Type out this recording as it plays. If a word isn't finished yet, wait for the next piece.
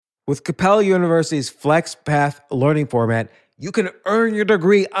With Capella University's FlexPath learning format, you can earn your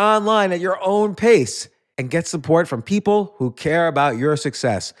degree online at your own pace and get support from people who care about your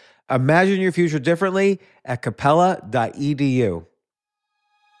success. Imagine your future differently at capella.edu.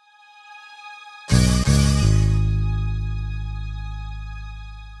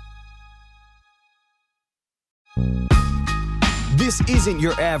 This isn't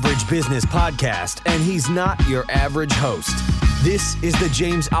your average business podcast, and he's not your average host. This is the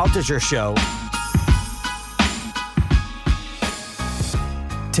James Altucher Show.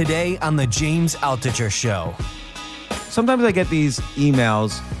 Today on the James Altucher Show. Sometimes I get these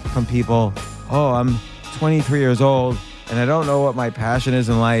emails from people, I'm 23 years old and I don't know what my passion is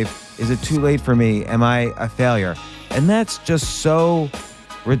in life. Is it too late for me? Am I a failure? And that's just so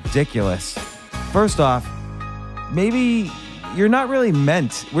ridiculous. First off, maybe you're not really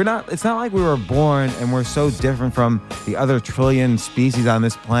meant. It's not like we were born and we're so different from the other trillion species on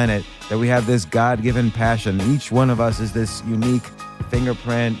this planet that we have this God-given passion. Each one of us is this unique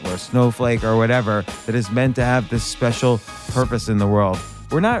fingerprint or snowflake or whatever that is meant to have this special purpose in the world.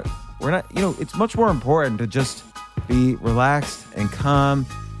 We're not, it's much more important to just be relaxed and calm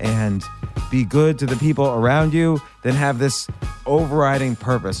and be good to the people around you than have this overriding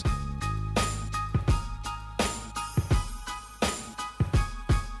purpose.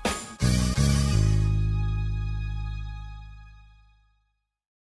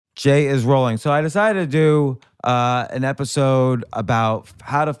 Jay is rolling. So I decided to do an episode about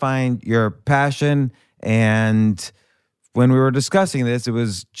how to find your passion. And when we were discussing this, it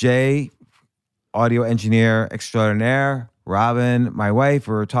was Jay, audio engineer extraordinaire, Robyn, my wife.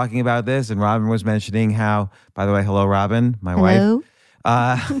 We were talking about this, and Robyn was mentioning how, by the way, hello, Robyn, my wife.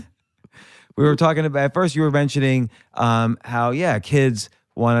 We were talking about, at first you were mentioning how, kids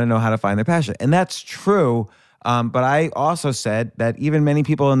want to know how to find their passion. And that's true. But I also said that even many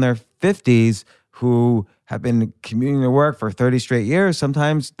people in their 50s who have been commuting to work for 30 straight years,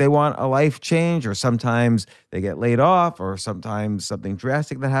 sometimes they want a life change, or sometimes they get laid off, or sometimes something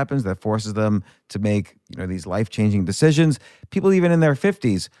drastic that happens that forces them to make, these life-changing decisions. People even in their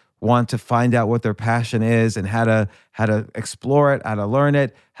 50s want to find out what their passion is and how to explore it, how to learn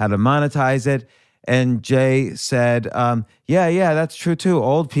it, how to monetize it. And Jay said, that's true too.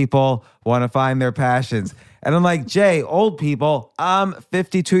 Old people want to find their passions. And I'm like, Jay, old people, I'm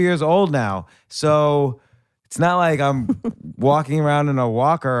 52 years old now. So it's not like I'm walking around in a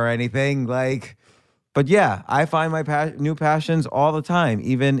walker or anything. But yeah, I find my new passions all the time,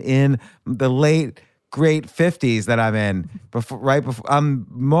 even in the late, great 50s that I'm in. Right before I'm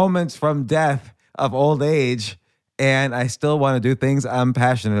moments from death of old age, and I still want to do things I'm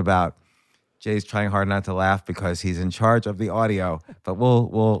passionate about. Jay's trying hard not to laugh because he's in charge of the audio, but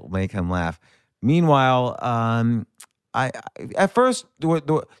we'll make him laugh. Meanwhile, I at first,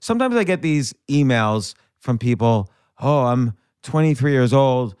 sometimes I get these emails from people, I'm 23 years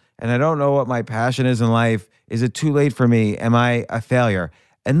old and I don't know what my passion is in life. Is it too late for me? Am I a failure?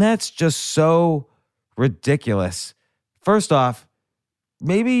 And that's just so ridiculous. First off,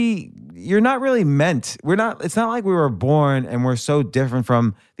 maybe you're not really meant. It's not like we were born and we're so different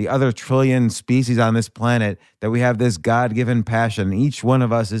from the other trillion species on this planet that we have this God-given passion. Each one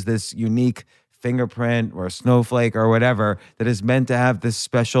of us is this unique fingerprint or snowflake or whatever that is meant to have this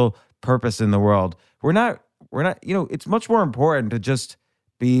special purpose in the world. We're not, it's much more important to just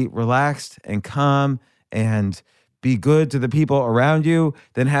be relaxed and calm and be good to the people around you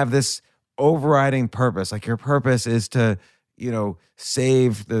than have this overriding purpose. Like your purpose is to,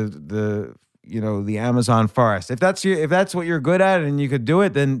 save the Amazon forest. If that's what you're good at and you could do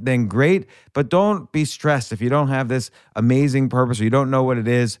it, then great. But don't be stressed if you don't have this amazing purpose or you don't know what it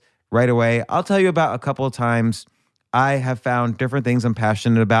is right away. I'll tell you about a couple of times I have found different things I'm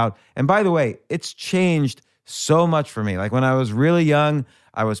passionate about. And by the way, it's changed so much for me. Like when I was really young,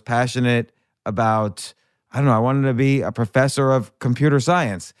 I was passionate about, I wanted to be a professor of computer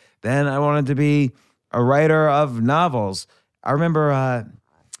science. Then I wanted to be a writer of novels. I remember I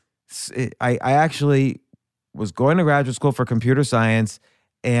actually was going to graduate school for computer science,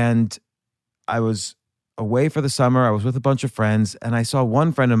 and I was away for the summer. I was with a bunch of friends, and I saw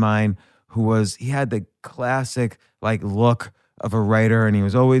one friend of mine he had the classic look of a writer, and he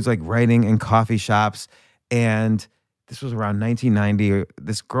was always writing in coffee shops. And this was around 1990.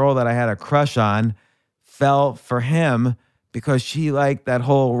 This girl that I had a crush on fell for him because she liked that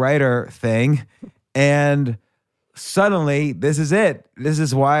whole writer thing. And suddenly, this is it. This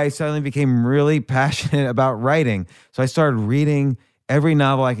is why I suddenly became really passionate about writing. So I started reading every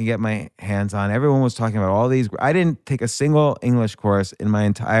novel I could get my hands on. Everyone was talking about all these. I didn't take a single English course in my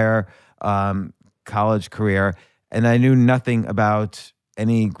entire college career, and I knew nothing about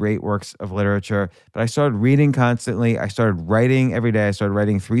any great works of literature, but I started reading constantly. I started writing every day. I started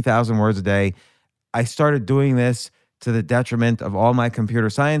writing 3,000 words a day. I started doing this to the detriment of all my computer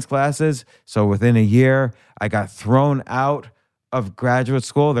science classes. So within a year, I got thrown out of graduate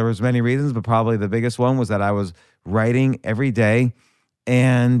school. There was many reasons, but probably the biggest one was that I was writing every day.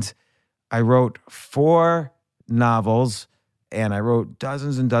 And I wrote 4 novels, and I wrote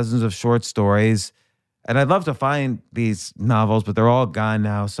dozens and dozens of short stories. And I'd love to find these novels, but they're all gone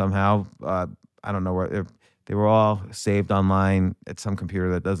now somehow. I don't know where they were all saved online at some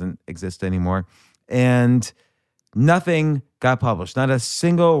computer that doesn't exist anymore. And nothing got published. Not a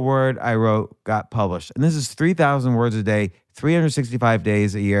single word I wrote got published. And this is 3,000 words a day, 365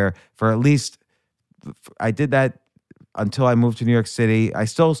 days a year for at least, I did that until I moved to New York City. I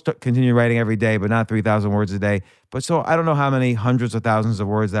still continue writing every day, but not 3,000 words a day. But so I don't know how many hundreds of thousands of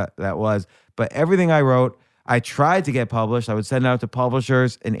words that was. But everything I wrote, I tried to get published. I would send out to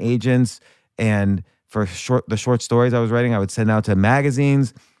publishers and agents. And for the short stories I was writing, I would send out to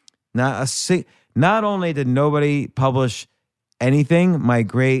magazines. Not only did nobody publish anything, my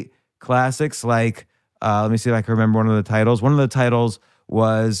great classics like, let me see if I can remember one of the titles. One of the titles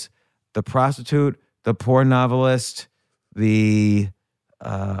was The Prostitute, The Poor Novelist,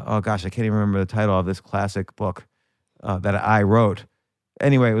 oh gosh, I can't even remember the title of this classic book that I wrote.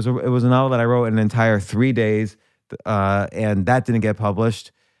 Anyway, it was a novel that I wrote in an entire 3 days, and that didn't get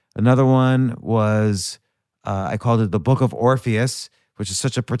published. Another one was, I called it The Book of Orpheus, which is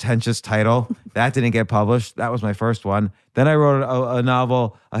such a pretentious title. That didn't get published. That was my first one. Then I wrote a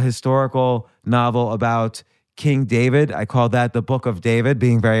novel, a historical novel about King David. I called that The Book of David,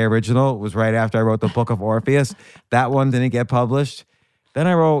 being very original. It was right after I wrote The Book of Orpheus. That one didn't get published. Then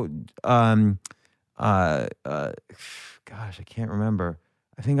I wrote, gosh, I can't remember.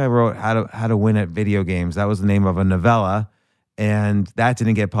 I think I wrote How to Win at Video Games. That was the name of a novella, and that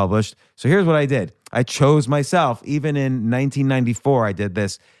didn't get published. So here's what I did. I chose myself. Even in 1994, I did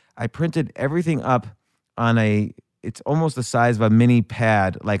this. I printed everything up on it's almost the size of a mini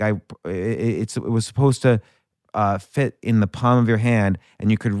pad. Like it was supposed to fit in the palm of your hand,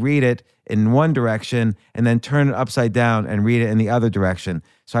 and you could read it in one direction and then turn it upside down and read it in the other direction.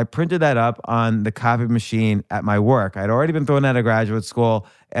 So I printed that up on the copy machine at my work. I'd already been thrown out of graduate school,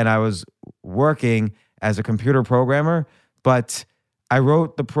 and I was working as a computer programmer, but I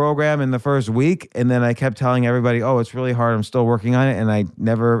wrote the program in the first week, and then I kept telling everybody, oh, it's really hard. I'm still working on it. And I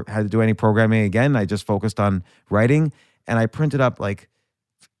never had to do any programming again. I just focused on writing. And I printed up like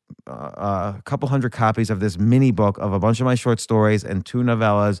a couple hundred copies of this mini book of a bunch of my short stories and 2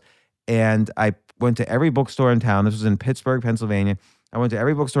 novellas. And I went to every bookstore in town. This was in Pittsburgh, Pennsylvania. I went to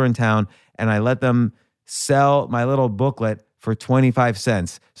every bookstore in town, and I let them sell my little booklet for 25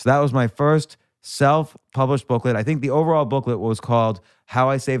 cents. So that was my first self-published booklet. I think the overall booklet was called How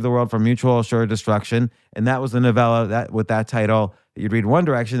I Saved the World from Mutual Assured Destruction. And that was the novella with that title. You'd read one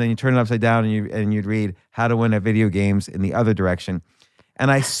direction, then you turn it upside down, and you'd read How to Win at Video Games in the other direction.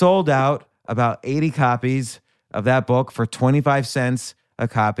 And I sold out about 80 copies of that book for 25 cents a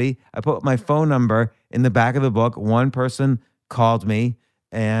copy. I put my phone number in the back of the book. One person called me,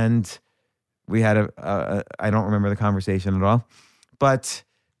 and we had I don't remember the conversation at all, but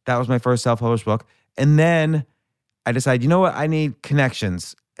that was my first self-published book. And then I decided, you know what? I need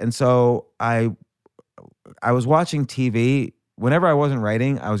connections. And so I was watching TV. Whenever I wasn't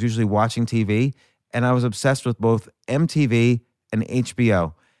writing, I was usually watching TV. And I was obsessed with both MTV and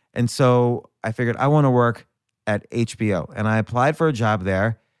HBO. And so I figured I want to work at HBO. And I applied for a job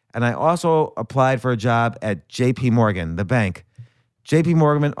there. And I also applied for a job at JP Morgan, the bank. JP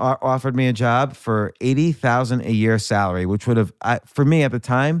Morgan offered me a job for $80,000 a year salary, which would have, for me at the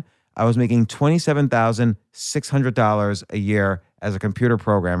time, I was making $27,600 a year as a computer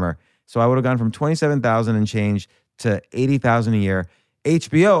programmer. So I would have gone from $27,000 and change to $80,000 a year.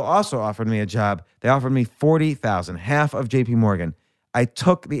 HBO also offered me a job. They offered me $40,000, half of JP Morgan. I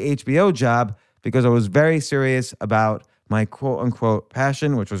took the HBO job because I was very serious about my quote unquote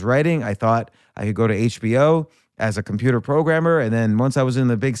passion, which was writing. I thought I could go to HBO as a computer programmer, and then once I was in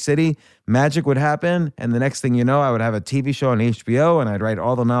the big city, magic would happen, and the next thing you know, I would have a TV show on HBO, and I'd write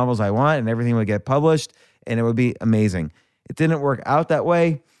all the novels I want, and everything would get published, and it would be amazing. It didn't work out that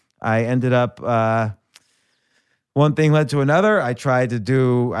way. I ended up, one thing led to another. I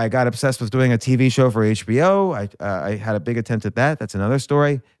got obsessed with doing a TV show for HBO. I had a big attempt at that. That's another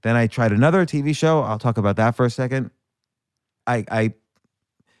story. Then I tried another TV show. I'll talk about that for a second. I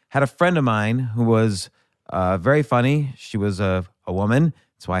had a friend of mine who was very funny. She was a woman.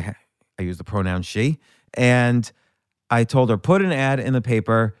 That's why I use the pronoun she. And I told her, put an ad in the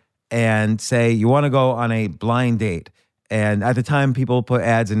paper and say, you want to go on a blind date. And at the time, people put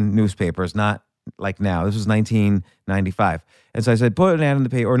ads in newspapers, not like now. This was 1995. And so I said, put an ad in the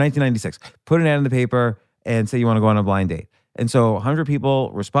paper, or 1996, put an ad in the paper and say you want to go on a blind date. And so 100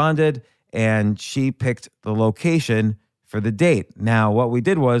 people responded, and she picked the location for the date. Now, what we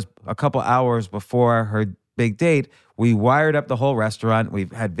did was a couple hours before her big date, we wired up the whole restaurant.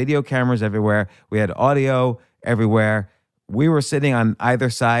 We've had video cameras everywhere. We had audio everywhere. We were sitting on either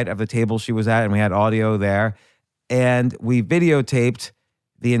side of the table she was at, and we had audio there. And we videotaped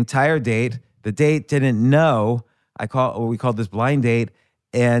the entire date. The date didn't know. We called this blind date,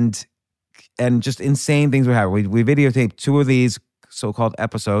 and just insane things were happening. We videotaped 2 of these so-called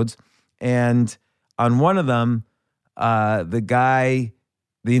episodes, and on one of them, the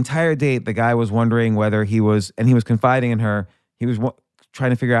entire date, the guy was wondering whether he was confiding in her. He was trying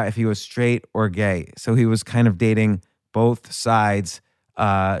to figure out if he was straight or gay. So he was kind of dating both sides,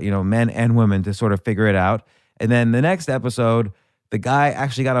 men and women, to sort of figure it out. And then the next episode, the guy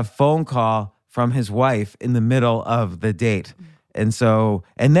actually got a phone call from his wife in the middle of the date. And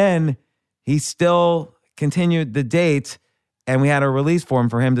then he still continued the date, and we had a release form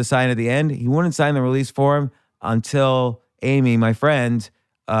for him to sign at the end. He wouldn't sign the release form until Amy, my friend,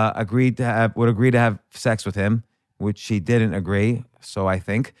 would agree to have sex with him, which she didn't agree, so I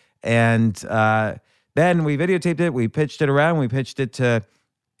think. And then we videotaped it. We pitched it around. We pitched it to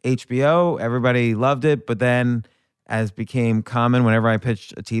HBO. Everybody loved it. But then, as became common whenever I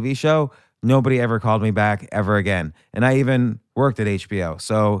pitched a TV show, nobody ever called me back ever again. And I even worked at HBO,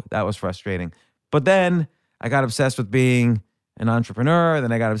 so that was frustrating. But then I got obsessed with being an entrepreneur.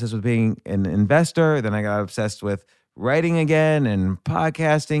 Then I got obsessed with being an investor. Then I got obsessed with writing again and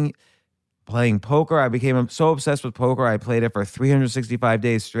podcasting, playing poker. I became so obsessed with poker, I played it for 365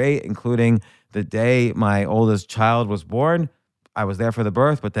 days straight, including the day my oldest child was born. I was there for the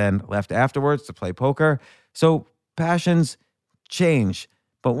birth, but then left afterwards to play poker. So passions change.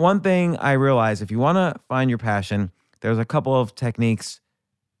 But one thing I realized, if you want to find your passion, there's a couple of techniques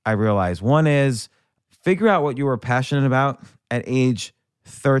I realized. One is figure out what you were passionate about at age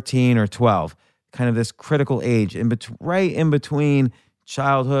 13 or 12, kind of this critical age, right in between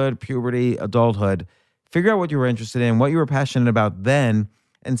childhood, puberty, adulthood. Figure out what you were interested in, what you were passionate about then,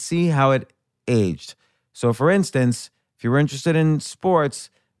 and see how it aged. So for instance, if you were interested in sports,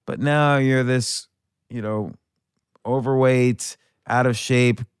 but now you're this, overweight, out of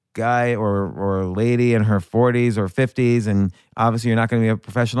shape guy or lady in her 40s or 50s, and obviously you're not going to be a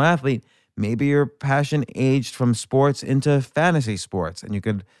professional athlete, maybe your passion aged from sports into fantasy sports, and you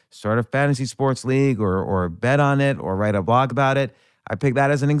could start a fantasy sports league or bet on it or write a blog about it. I picked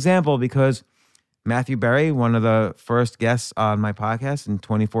that as an example because Matthew Berry, one of the first guests on my podcast in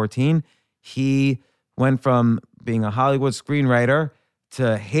 2014, he went from being a Hollywood screenwriter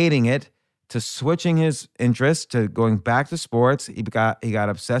to hating it, to switching his interest, to going back to sports. He got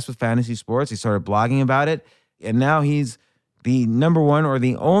obsessed with fantasy sports. He started blogging about it. And now he's the number one or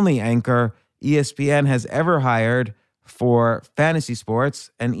the only anchor ESPN has ever hired for fantasy sports.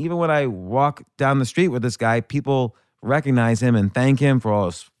 And even when I walk down the street with this guy, people recognize him and thank him for all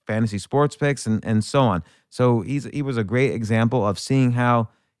his fantasy sports picks and so on. So he was a great example of seeing how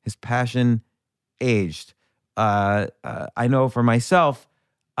his passion aged. I know for myself,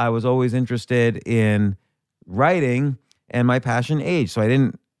 I was always interested in writing, and my passion aged. So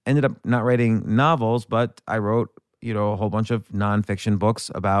I ended up not writing novels, but I wrote, a whole bunch of nonfiction books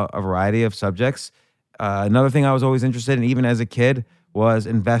about a variety of subjects. Another thing I was always interested in, even as a kid, was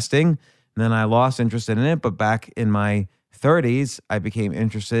investing. And then I lost interest in it, but back in my 30s, I became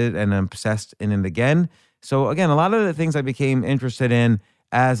interested and obsessed in it again. So again, a lot of the things I became interested in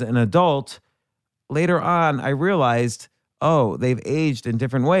as an adult, later on, I realized, they've aged in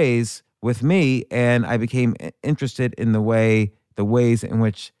different ways with me, and I became interested in the ways in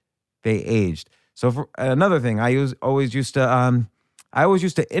which they aged. So for another thing, I always used to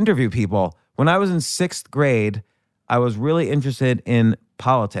interview people. When I was in 6th grade, I was really interested in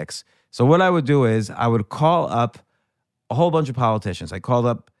politics. So what I would do is I would call up a whole bunch of politicians. I called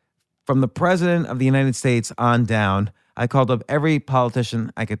up from the president of the United States on down. I called up every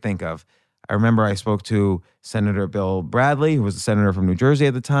politician I could think of. I remember I spoke to Senator Bill Bradley, who was a senator from New Jersey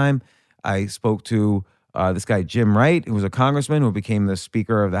at the time. I spoke to this guy, Jim Wright, who was a congressman who became the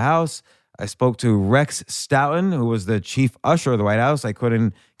Speaker of the House. I spoke to Rex Stoughton, who was the chief usher of the White House. I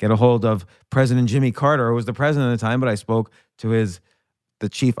couldn't get a hold of President Jimmy Carter, who was the president at the time, but I spoke to the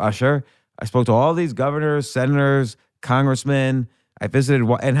chief usher. I spoke to all these governors, senators, congressmen. I visited,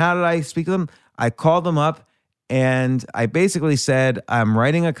 and how did I speak to them? I called them up, and I basically said, I'm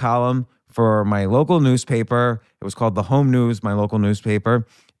writing a column for my local newspaper. It was called The Home News, my local newspaper.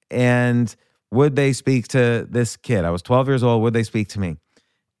 And would they speak to this kid? I was 12 years old. Would they speak to me?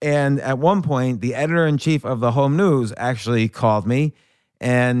 And at one point, the editor-in-chief of the Home News actually called me,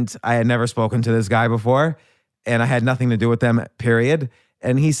 and I had never spoken to this guy before, and I had nothing to do with them, period.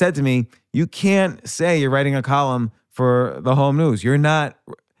 And he said to me, you can't say you're writing a column for the Home News. You're not.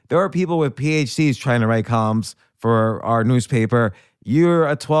 There are people with PhDs trying to write columns for our newspaper. You're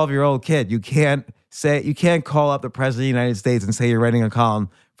a 12-year-old kid. You can't call up the president of the United States and say you're writing a column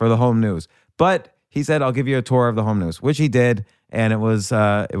for the Home News. But he said, I'll give you a tour of the Home News, which he did. And it was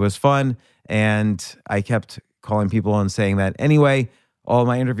fun. And I kept calling people and saying that. Anyway, all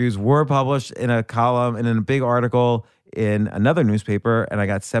my interviews were published in a column and in a big article in another newspaper. And I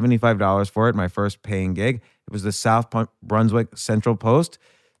got $75 for it, my first paying gig. It was the South Brunswick Central Post.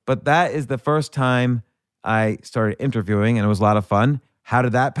 But that is the first time I started interviewing, and it was a lot of fun. How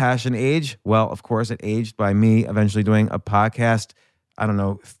did that passion age? Well, of course, it aged by me eventually doing a podcast,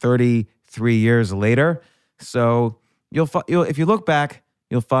 33 years later. So you'll if you look back,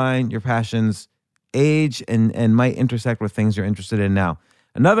 you'll find your passions age and might intersect with things you're interested in now.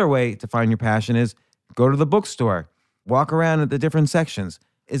 Another way to find your passion is go to the bookstore, walk around at the different sections.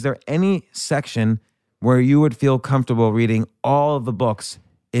 Is there any section where you would feel comfortable reading all of the books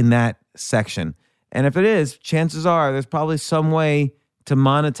in that section? And if it is, chances are there's probably some way to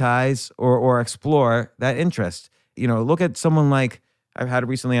monetize or explore that interest. Look at someone like I've had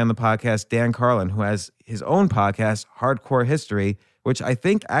recently on the podcast, Dan Carlin, who has his own podcast, Hardcore History, which I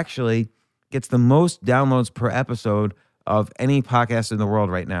think actually gets the most downloads per episode of any podcast in the world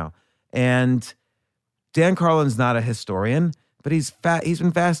right now. And Dan Carlin's not a historian, but he's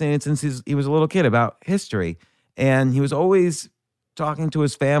been fascinated since he was a little kid about history. And he was always talking to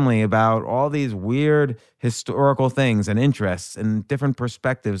his family about all these weird historical things and interests and different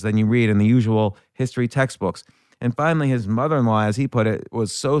perspectives than you read in the usual history textbooks. And finally, his mother-in-law, as he put it,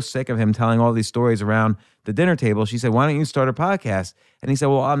 was so sick of him telling all these stories around the dinner table. She said, why don't you start a podcast? And he said,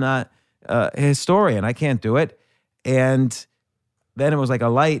 well, I'm not a historian. I can't do it. And then it was like a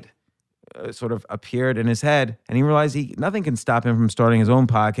light sort of appeared in his head, and he realized nothing can stop him from starting his own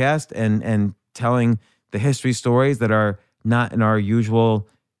podcast and telling the history stories that are not in our usual,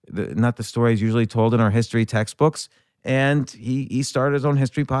 not the stories usually told in our history textbooks. And he started his own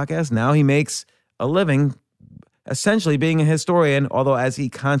history podcast. Now he makes a living essentially being a historian, although as he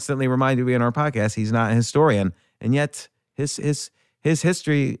constantly reminded me in our podcast, he's not a historian. And yet his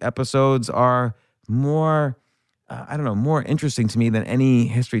history episodes are more, more interesting to me than any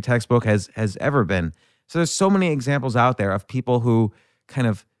history textbook has ever been. So there's so many examples out there of people who kind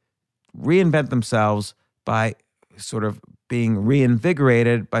of reinvent themselves by sort of being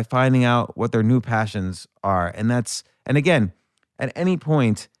reinvigorated by finding out what their new passions are. And again, at any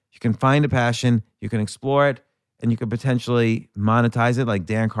point, you can find a passion, you can explore it, and you could potentially monetize it like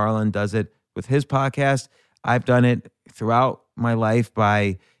Dan Carlin does it with his podcast. I've done it throughout my life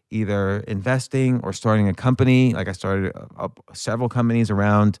by either investing or starting a company. Like I started several companies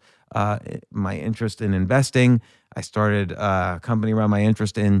around my interest in investing. I started a company around my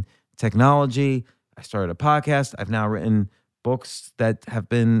interest in technology. I started a podcast. I've now written books that have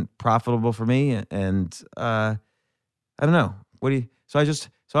been profitable for me. And I don't know.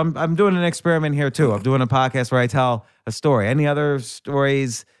 So I'm doing an experiment here too. I'm doing a podcast where I tell a story. Any other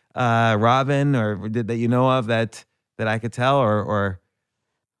stories, Robyn, or that you know of that I could tell, or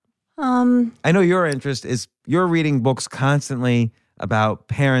I know your interest is you're reading books constantly about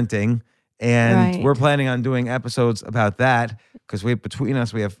parenting, and Right. we're planning on doing episodes about that because between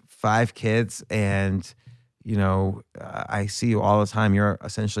us we have 5 kids, and I see you all the time. You're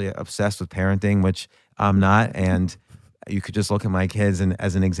essentially obsessed with parenting, which I'm not, and you could just look at my kids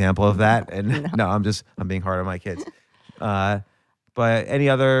as an example of that. And no, I'm being hard on my kids. But any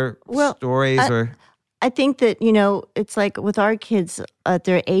other stories or? I think that, it's like with our kids at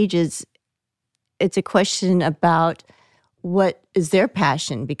their ages, it's a question about what is their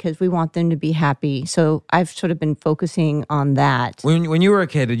passion, because we want them to be happy. So I've sort of been focusing on that. When you were a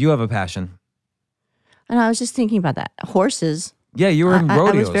kid, did you have a passion? And I was just thinking about that. Horses. Yeah, you were in I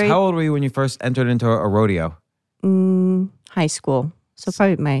was rodeos. How old were you when you first entered into a rodeo? High school. So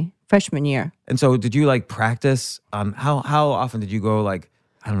probably my freshman year. And so did you practice? How often did you go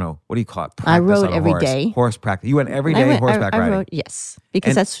I don't know, what do you call it? I Practice rode on a horse. Every day. Horse practice. You went every day horseback I riding? rode, yes,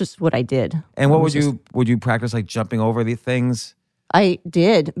 because that's just what I did. And what would you practice jumping over the things? I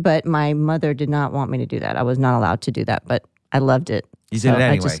did, but my mother did not want me to do that. I was not allowed to do that, but I loved it. You did it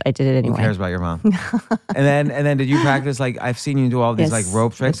anyway. I did it anyway. Who cares about your mom? and then did you practice I've seen you do all these Yes,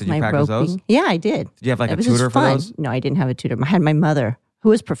 rope tricks? Did you my practice roping. those? Yeah, I did. Did you have It a was tutor just for fun. those? No, I didn't have a tutor. I had my mother, who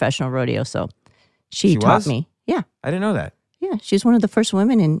was professional rodeo, so she taught was? me. Yeah, I didn't know that. Yeah, she's one of the first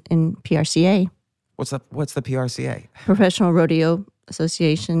women in PRCA, What's the PRCA? Professional Rodeo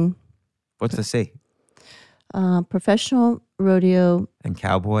Association. What's the C? Professional Rodeo And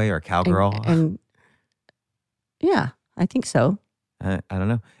cowboy or cowgirl? and yeah, I think so. I don't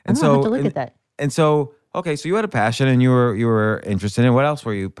know. I And don't know, I'll have so to look at that. And so, okay, so you had a passion and you were interested in. What else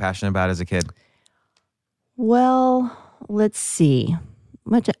were you passionate about as a kid? Well, let's see.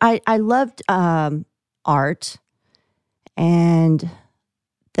 I loved art, and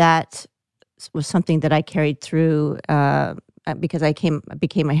that was something that I carried through because I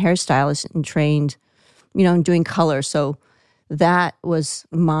became a hairstylist and trained, in doing color. So that was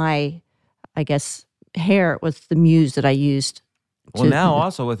my, I guess, hair was the muse that I used. Well, now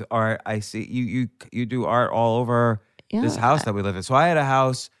also with art, I see you do art all over this house that we live in. So I had a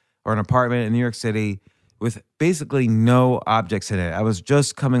house or an apartment in New York City with basically no objects in it. I was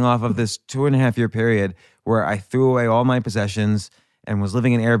just coming off of this 2.5-year period where I threw away all my possessions and was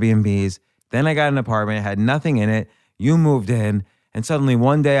living in Airbnbs. Then I got an apartment, had nothing in it. You moved in, and suddenly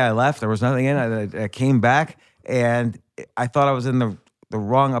one day I left. There was nothing in it. I came back, and I thought I was in the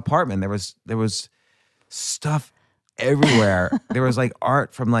wrong apartment. There was stuff everywhere. There was like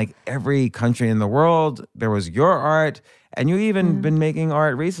art from like every country in the world. There was your art, and you even been making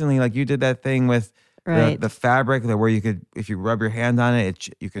art recently. Like you did that thing with the fabric that where you could, if you rub your hand on it,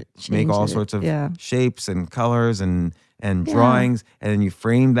 you could make all sorts of shapes and colors and drawings, and then you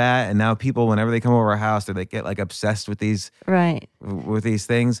frame that. And now people, whenever they come over our house, they get like obsessed with these with these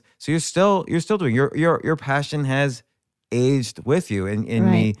things. So you're still doing your passion has aged with you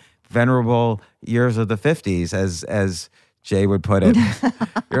in the venerable years of the 50s, as Jay would put it.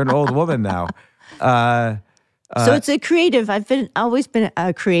 You're an old woman now. So it's a creative. Always been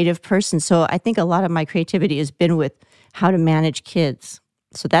a creative person. So I think a lot of my creativity has been with how to manage kids.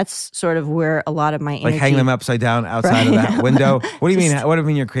 So that's sort of where a lot of my energy. Like hang them upside down outside of that window. What do you mean? What do you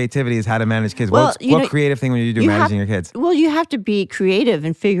mean your creativity is how to manage kids? Well, what creative thing would you do managing your kids? Well, you have to be creative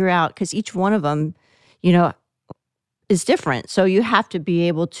and figure out, because each one of them, is different. So you have to be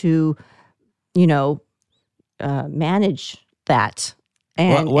able to, manage that.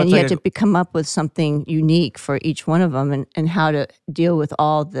 And you have to come up with something unique for each one of them, and how to deal with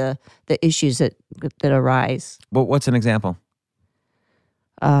all the issues that arise. Well, what's an example?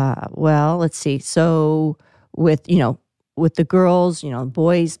 Well, let's see. So with the girls,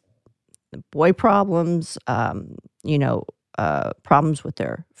 boys, boy problems, problems with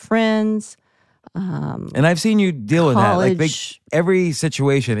their friends. And I've seen you deal with that. Like every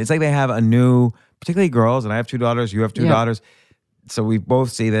situation, it's like they have a new, particularly girls, and I have 2 daughters, you have 2 daughters. So we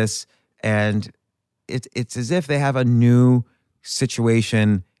both see this, and it's as if they have a new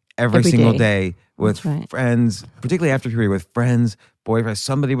situation every single day with friends, particularly after puberty, with friends, boyfriends.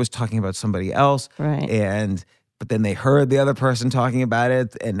 Somebody was talking about somebody else, but then they heard the other person talking about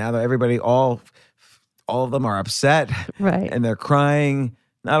it, and now everybody, all of them are upset, and they're crying.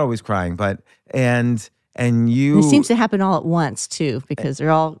 Not always crying, but and you. It seems to happen all at once too, because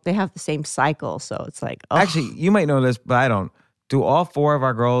they have the same cycle. So it's like, actually, you might know this, but I don't. Do all 4 of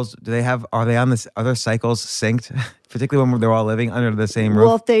our girls, are they on this other cycles synced, particularly when they're all living under the same roof?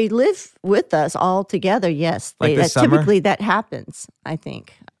 Well, if they live with us all together, yes. Like this summer? Typically that happens, I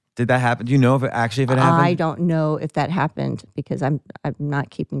think. Did that happen? Do you know if it happened? I don't know if that happened, because I'm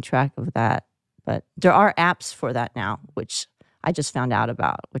not keeping track of that. But there are apps for that now, which I just found out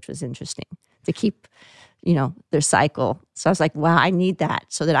about, which was interesting, to keep, their cycle. So I was like, wow, I need that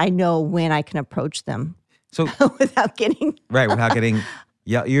so that I know when I can approach them. So without getting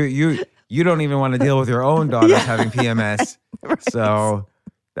yeah, you don't even want to deal with your own daughters having PMS. So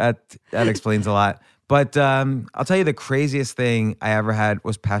that explains a lot. But I'll tell you, the craziest thing I ever had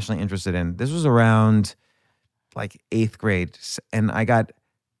was passionately interested in. This was around like 8th grade, and I got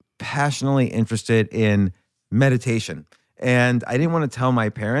passionately interested in meditation. And I didn't want to tell my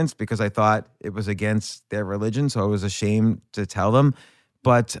parents because I thought it was against their religion, so I was ashamed to tell them.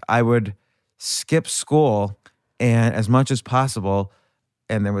 But I would skip school, and as much as possible,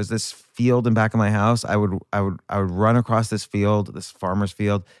 and there was this field in back of my house. I would run across this field, this farmer's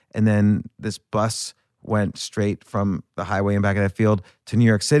field, and then this bus went straight from the highway in back of that field to New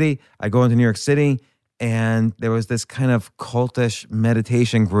York City. I go into New York City, and there was this kind of cultish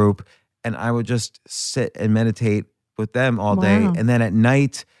meditation group, and I would just sit and meditate with them all day. And then at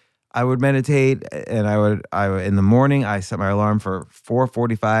night, I would meditate, and I would in the morning, I set my alarm for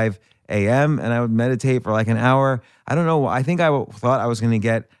 4:45 a.m. and I would meditate for like an hour. I don't know. I think I thought I was going to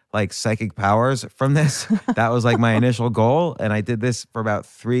get like psychic powers from this. That was like my initial goal. And I did this for about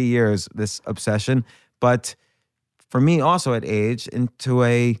 3 years, this obsession. But for me also, it aged into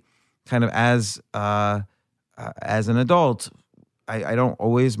a kind of, as as an adult, I don't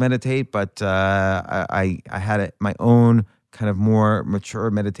always meditate, but I had my own kind of more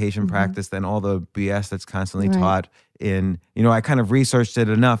mature meditation practice than all the BS that's constantly Right. taught in, I kind of researched it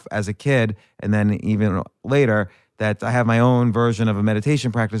enough as a kid and then even later that I have my own version of a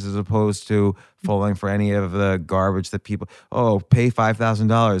meditation practice as opposed to falling for any of the garbage that people, pay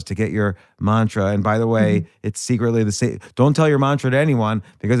 $5,000 to get your mantra. And by the way, it's secretly the same. Don't tell your mantra to anyone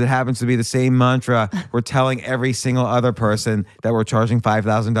because it happens to be the same mantra we're telling every single other person that we're charging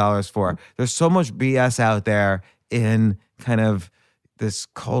 $5,000 for. There's so much BS out there in kind of this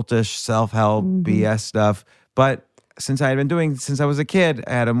cultish self-help BS stuff. But since I had been doing since I was a kid,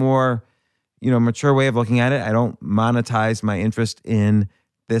 I had a more mature way of looking at it. I don't monetize my interest in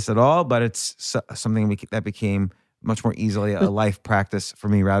this at all, but it's something that became much more easily a life practice for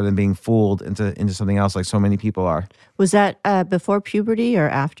me rather than being fooled into something else like so many people are. Was that before puberty or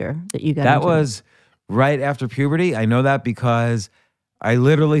after that you got That into was right after puberty. I know that because I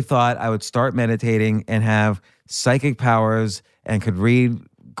literally thought I would start meditating and have psychic powers and could read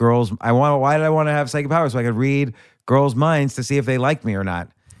girls. Why did I want to have psychic powers? So I could read girls' minds to see if they liked me or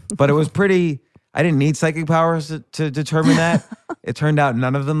not. But it was I didn't need psychic powers to determine that. It turned out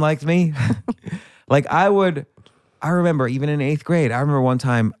none of them liked me. Like I remember even in 8th grade, I remember one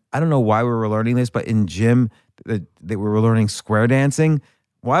time, I don't know why we were learning this, but in gym, that we were learning square dancing.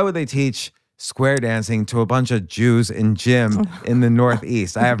 Why would they teach square dancing to a bunch of Jews in gym in the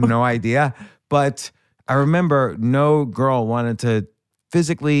Northeast? I have no idea. But I remember no girl wanted to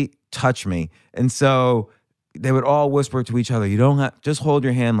physically touch me. And so they would all whisper to each other, you don't have, just hold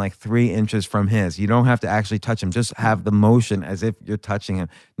your hand like 3 inches from his. You don't have to actually touch him. Just have the motion as if you're touching him.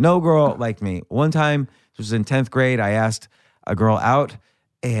 No girl liked me. One time, this was in 10th grade, I asked a girl out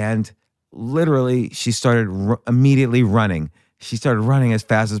and literally she started immediately running. She started running as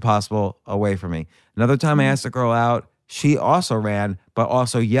fast as possible away from me. Another time I asked a girl out, she also ran, but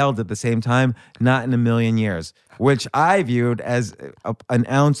also yelled at the same time, not in a million years, which I viewed as an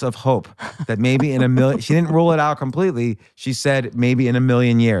ounce of hope that maybe in a million, she didn't rule it out completely. She said maybe in a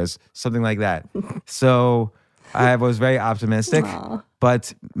million years, something like that. So I was very optimistic,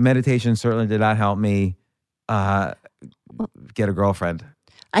 but meditation certainly did not help me get a girlfriend.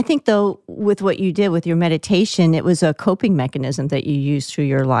 I think, though, with what you did with your meditation, it was a coping mechanism that you used through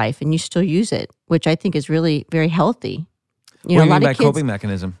your life, and you still use it, which I think is really very healthy. What do you mean by coping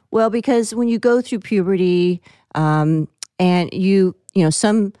mechanism? Well, because when you go through puberty, and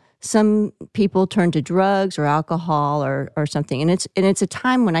some people turn to drugs or alcohol or something, and it's a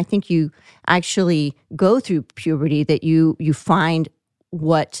time when I think you actually go through puberty that you find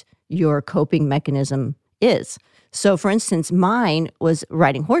what your coping mechanism is. So, for instance, mine was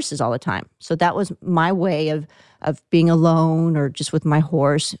riding horses all the time. So that was my way of being alone or just with my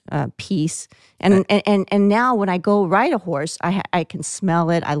horse, peace. And now when I go ride a horse, I can smell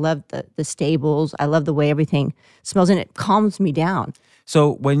it. I love the stables. I love the way everything smells, and it calms me down.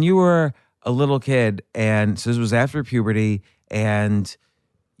 So when you were a little kid, and so this was after puberty, and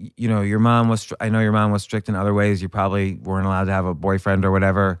your mom was, I know your mom was strict in other ways. You probably weren't allowed to have a boyfriend or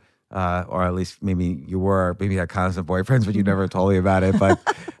whatever. Or at least maybe you were, maybe you had constant boyfriends, but you never told me about it. But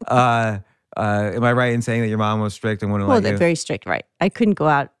am I right in saying that your mom was strict and wouldn't let you? Well, very strict, right. I couldn't go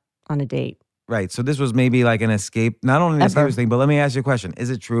out on a date. Right. So this was maybe like an escape, not only an escape thing, but let me ask you a question. Is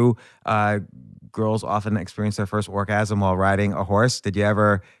it true girls often experience their first orgasm while riding a horse? Did you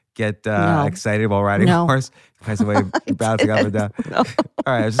ever get excited while riding a horse? Because the way you're bouncing up and down. No. All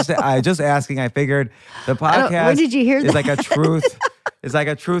right. I was just asking. I figured the podcast when did you hear is that? like a truth. It's like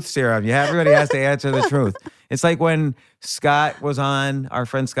a truth serum. Everybody has to answer the truth. It's like when Scott was on, our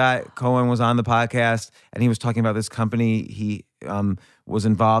friend Scott Cohen was on the podcast, and he was talking about this company he was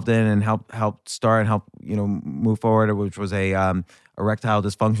involved in and helped start and help move forward, which was a erectile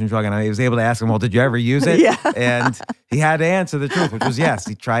dysfunction drug. And I was able to ask him, well, did you ever use it? Yeah. And he had to answer the truth, which was yes.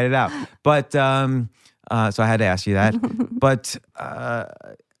 He tried it out. But so I had to ask you that. But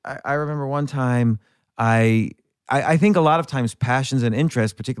I remember one time I think a lot of times passions and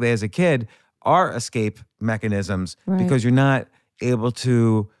interests, particularly as a kid, are escape mechanisms because you're not able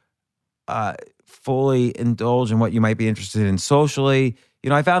to fully indulge in what you might be interested in socially.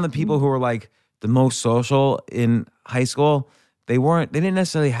 I found that people who were like the most social in high school, they didn't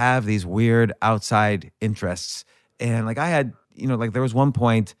necessarily have these weird outside interests. And like I had, like there was one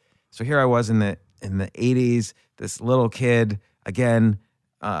point, so here I was in the 80s, this little kid, again,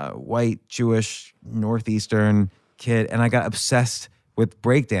 white, Jewish, Northeastern kid, and I got obsessed with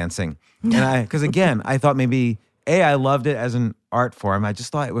breakdancing. And because again, I thought maybe I loved it as an art form. I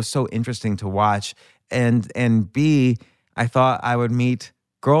just thought it was so interesting to watch, and B, I thought I would meet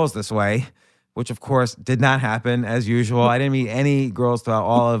girls this way. which of course did not happen as usual. I didn't meet any girls throughout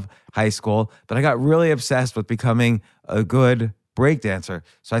all of high school, but I got really obsessed with becoming a good breakdancer.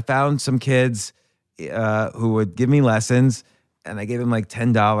 So I found some kids who would give me lessons, and I gave them like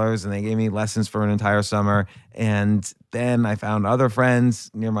 $10, and they gave me lessons for an entire summer. And then I found other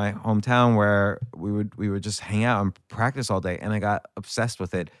friends near my hometown where we would just hang out and practice all day, and I got obsessed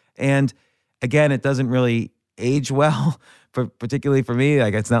with it. And again, it doesn't really age well, particularly for me.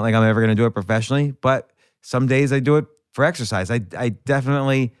 Like, it's not like I'm ever going to do it professionally, but some days I do it for exercise. I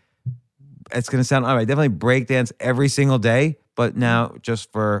definitely, it's going to sound odd, I definitely break dance every single day, but now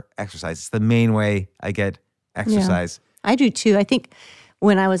just for exercise. It's the main way I get exercise. Yeah. I do too. I think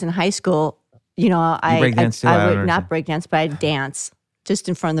when I was in high school, I would not break dance, but I'd dance just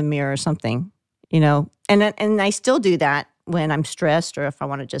in front of the mirror or something, and I still do that when I'm stressed or if I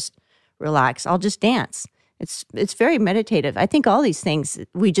want to just relax. I'll just dance. It's very meditative. I think all these things,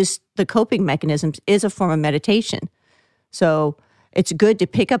 the coping mechanisms is a form of meditation. So it's good to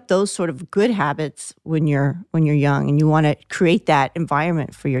pick up those sort of good habits when you're young, and you want to create that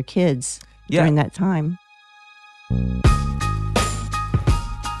environment for your kids during that time.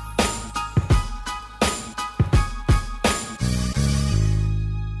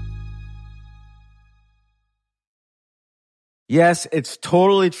 Yes, it's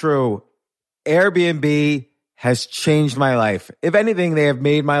totally true. Airbnb has changed my life. If anything, they have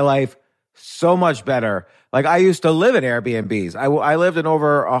made my life so much better. Like, I used to live in Airbnbs. I lived in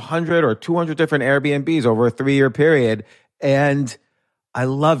over 100 or 200 different Airbnbs over a 3-year period, and I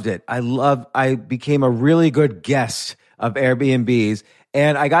loved it. I became a really good guest of Airbnbs,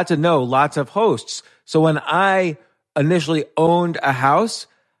 and I got to know lots of hosts. So when I initially owned a house,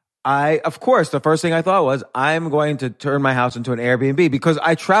 of course, the first thing I thought was, I'm going to turn my house into an Airbnb because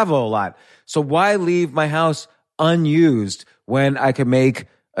I travel a lot. So why leave my house unused when I can make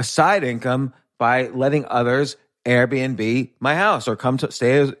a side income by letting others Airbnb my house or come to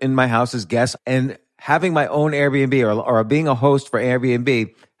stay in my house as guests? And having my own Airbnb or being a host for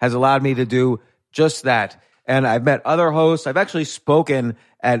Airbnb has allowed me to do just that. And I've met other hosts. I've actually spoken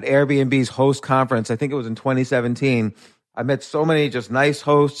at Airbnb's host conference. I think it was in 2017. I met so many just nice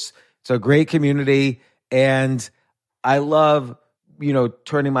hosts. It's a great community. And I love,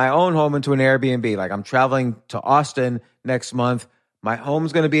 turning my own home into an Airbnb. Like, I'm traveling to Austin next month. My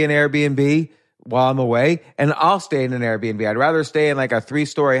home's going to be an Airbnb while I'm away, and I'll stay in an Airbnb. I'd rather stay in like a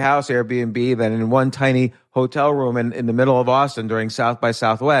 3-story house Airbnb than in one tiny hotel room in the middle of Austin during South by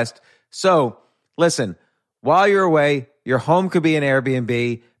Southwest. So listen, while you're away, your home could be an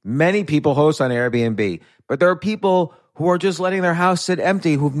Airbnb. Many people host on Airbnb, but there are people who are just letting their house sit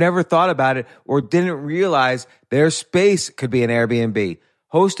empty, who've never thought about it or didn't realize their space could be an Airbnb.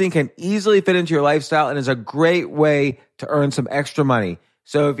 Hosting can easily fit into your lifestyle and is a great way to earn some extra money.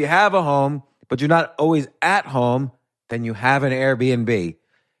 So if you have a home, but you're not always at home, then you have an Airbnb.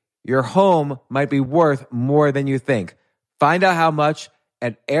 Your home might be worth more than you think. Find out how much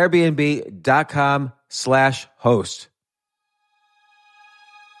at airbnb.com/host.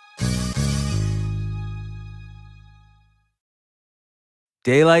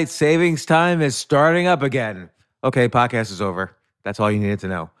 Daylight savings time is starting up again. Okay, podcast is over. That's all you needed to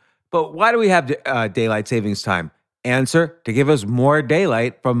know. But why do we have daylight savings time? Answer: to give us more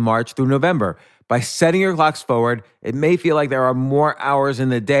daylight from March through November. By setting your clocks forward, it may feel like there are more hours in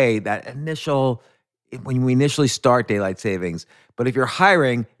the day when we initially start daylight savings. But if you're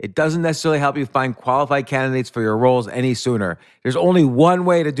hiring, it doesn't necessarily help you find qualified candidates for your roles any sooner. There's only one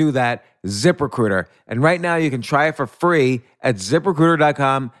way to do that: ZipRecruiter. And right now you can try it for free at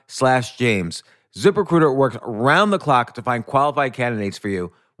ZipRecruiter.com/James. ZipRecruiter works around the clock to find qualified candidates for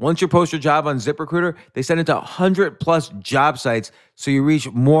you. Once you post your job on ZipRecruiter, they send it to 100+ job sites so you reach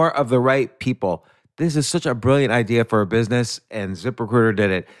more of the right people. This is such a brilliant idea for a business, and ZipRecruiter did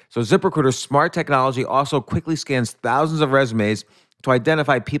it. So ZipRecruiter's smart technology also quickly scans thousands of resumes to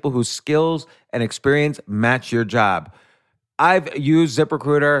identify people whose skills and experience match your job. I've used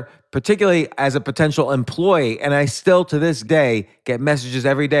ZipRecruiter, particularly as a potential employee, and I still to this day get messages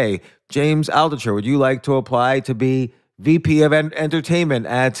every day. James Altucher, would you like to apply to be VP of Entertainment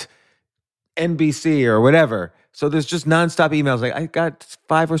at NBC or whatever? So there's just nonstop emails. Like, I got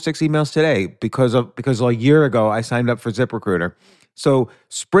 5 or 6 emails today because a year ago I signed up for ZipRecruiter. So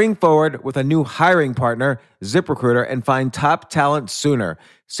spring forward with a new hiring partner, ZipRecruiter, and find top talent sooner.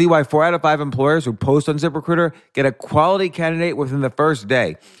 See why 4 out of 5 employers who post on ZipRecruiter get a quality candidate within the first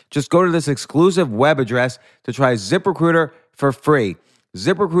day. Just go to this exclusive web address to try ZipRecruiter for free.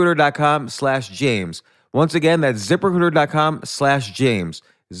 ZipRecruiter.com/James. Once again, that's ZipRecruiter.com/James.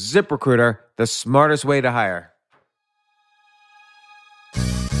 ZipRecruiter, the smartest way to hire.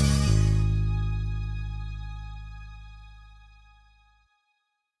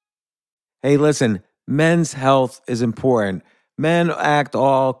 Hey, listen, men's health is important. Men act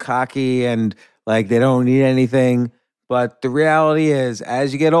all cocky and like they don't need anything. But the reality is,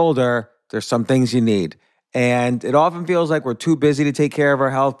 as you get older, there's some things you need. And it often feels like we're too busy to take care of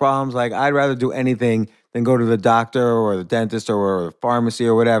our health problems. Like, I'd rather do anything than go to the doctor or the dentist or the pharmacy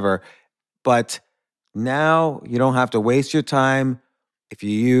or whatever. But now you don't have to waste your time if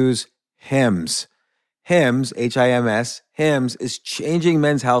you use HIMS. HIMS, HIMS, HIMS is changing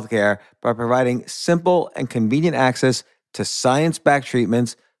men's healthcare by providing simple and convenient access to science-backed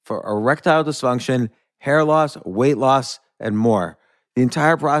treatments for erectile dysfunction, hair loss, weight loss, and more. The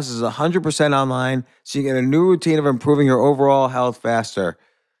entire process is 100% online, so you get a new routine of improving your overall health faster.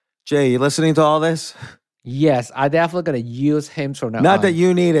 Jay, you listening to all this? Yes, I definitely gonna use him from now Not on. that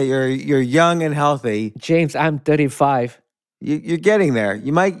you need it. You're young and healthy. James, I'm 35. You're getting there.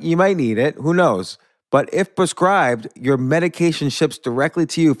 You might need it. Who knows? But if prescribed, your medication ships directly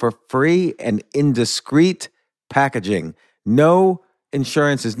to you for free and in discreet packaging. No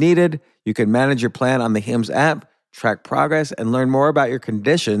insurance is needed. You can manage your plan on the HIMS app, track progress, and learn more about your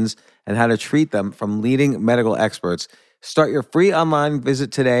conditions and how to treat them from leading medical experts. Start your free online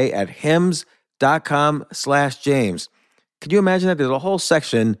visit today at hims.com/James. Can you imagine that? There's a whole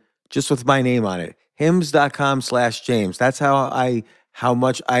section just with my name on it. hims.com/James. That's how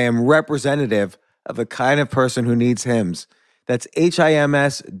much I am representative of the kind of person who needs HIMS. That's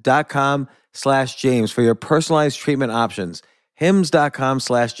HIMS.com/James for your personalized treatment options.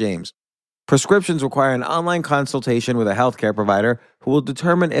 HIMS.com/James. Prescriptions require an online consultation with a healthcare provider who will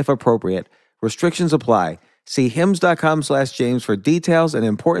determine if appropriate. Restrictions apply. See HIMS.com/James for details and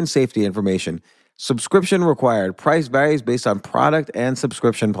important safety information. Subscription required. Price varies based on product and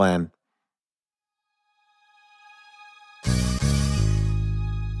subscription plan.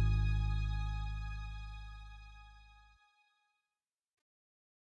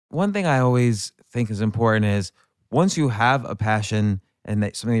 One thing I always think is important is once you have a passion and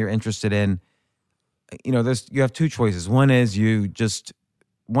that something you're interested in, you have two choices. One is three choices.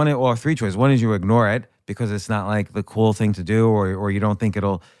 One is you ignore it because it's not like the cool thing to do, or you don't think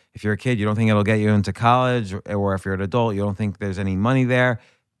if you're a kid, you don't think it'll get you into college, or if you're an adult, you don't think there's any money there.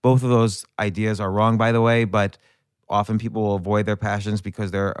 Both of those ideas are wrong, by the way, but often people will avoid their passions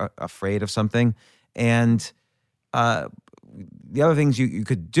because they're afraid of something. And the other things, you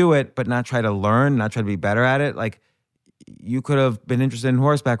could do it, but not try to learn, not try to be better at it. Like, you could have been interested in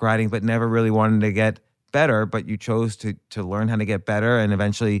horseback riding, but never really wanted to get better, but you chose to learn how to get better and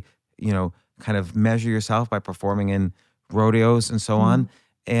eventually, kind of measure yourself by performing in rodeos and so on.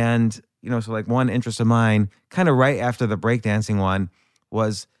 And, so like one interest of mine, kind of right after the breakdancing one,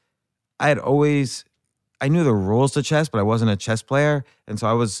 was I knew the rules to chess, but I wasn't a chess player. And so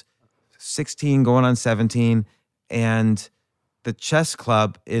I was 16 going on 17, and the chess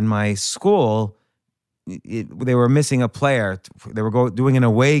club in my school, they were missing a player. They were doing an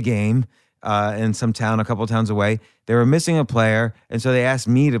away game in some town, a couple of towns away. They were missing a player, and so they asked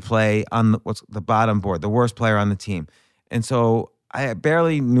me to play on what's the bottom board, the worst player on the team. And so I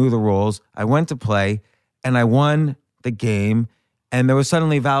barely knew the rules. I went to play, and I won the game. And there was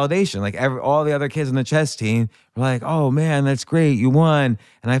suddenly validation. Like all the other kids on the chess team were like, "Oh man, that's great, you won!"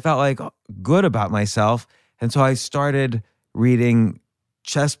 And I felt like good about myself. And so I started reading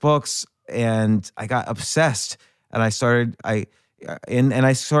chess books, and I got obsessed. And I started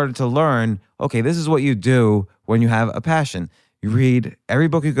to learn, okay, this is what you do when you have a passion. You read every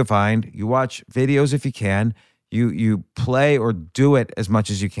book you could find. You watch videos if you can. You play or do it as much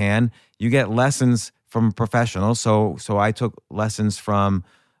as you can. You get lessons from a professional. So I took lessons from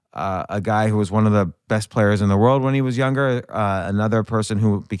a guy who was one of the best players in the world when he was younger, another person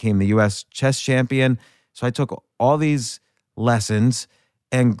who became the U.S. chess champion. So I took all these lessons,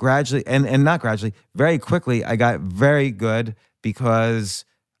 and gradually, and not gradually, very quickly, I got very good because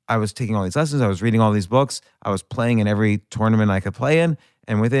I was taking all these lessons. I was reading all these books. I was playing in every tournament I could play in.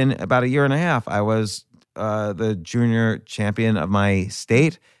 And within about a year and a half, I was the junior champion of my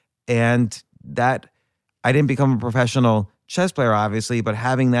state. And that, I didn't become a professional chess player, obviously, but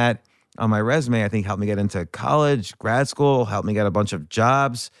having that on my resume, I think helped me get into college, grad school, helped me get a bunch of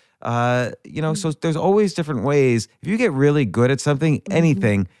jobs. So there's always different ways. If you get really good at something,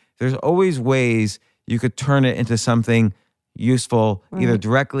 anything, there's always ways you could turn it into something useful, either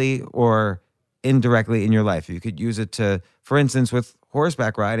directly or indirectly in your life. You could use it to, for instance, with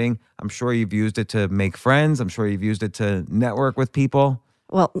horseback riding, I'm sure you've used it to make friends. I'm sure you've used it to network with people.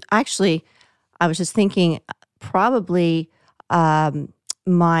 Well, actually, I was just thinking probably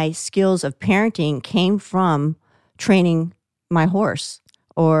my skills of parenting came from training my horse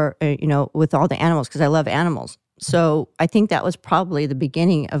or, with all the animals, because I love animals. So I think that was probably the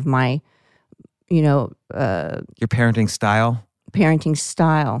beginning of my Your parenting style? parenting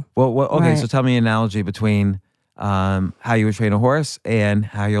style. Well, okay, Right. so tell me an analogy between how you would train a horse and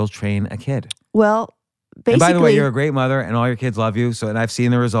how you'll train a kid. Well, basically, And by the way, you're a great mother and all your kids love you. So, and I've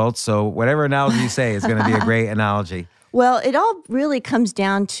seen the results. So whatever analogy you say is going to be a great analogy. well, it all really comes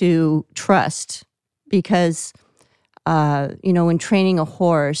down to trust because, when training a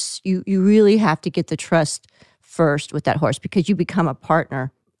horse, you really have to get the trust first with that horse because you become a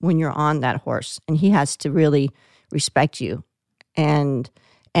partner when you're on that horse and he has to really respect you. And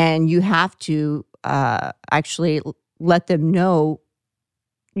you have to actually let them know,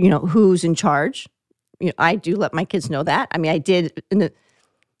 who's in charge. I do let my kids know that. I mean, I did,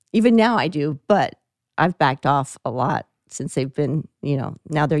 even now I do, but I've backed off a lot since they've been,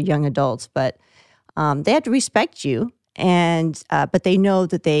 now they're young adults. But they have to respect you, but they know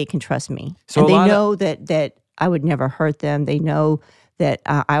that they can trust me. So and they a lot know that I would never hurt them. They know that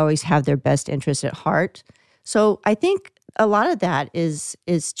I always have their best interest at heart. So I think a lot of that is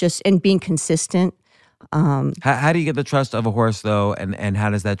just and being consistent. How do you get the trust of a horse, though, and how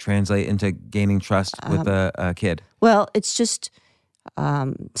does that translate into gaining trust with a kid? Well, it's just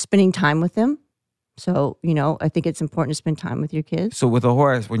spending time with them. So, I think it's important to spend time with your kids. So with a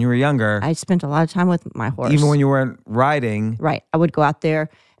horse, when you were younger, I spent a lot of time with my horse. even when you weren't riding, Right. I would go out there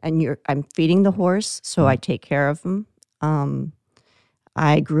and I'm feeding the horse, so I take care of him.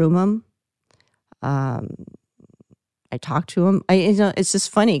 I groom him. I talk to him. It's just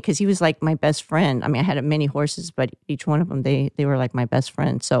funny because he was like my best friend. I mean, I had many horses, but each one of them, they were like my best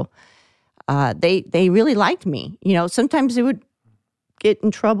friend. So they really liked me. Sometimes they would get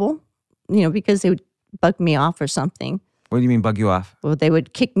in trouble, because they would bug me off or something. what do you mean bug you off? Well, they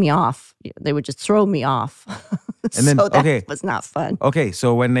would kick me off. They would just throw me off. And then, so that okay. was not fun. Okay,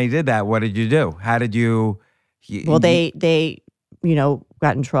 so when they did that, what did you do? How did you? Well, they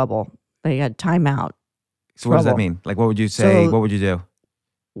got in trouble. They got timeout. So what does that trouble. mean? Like, what would you say? So- What would you do?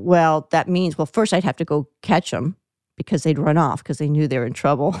 Well, that means, first I'd have to go catch them because they'd run off because they knew they were in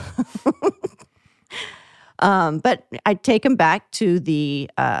trouble. But I'd take them back to the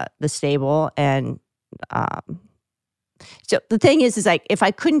stable, and so the thing is like if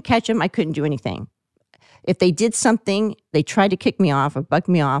I couldn't catch them, I couldn't do anything. If they did something, they tried to kick me off or bug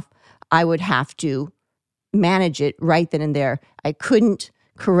me off, I would have to manage it right then and there. I couldn't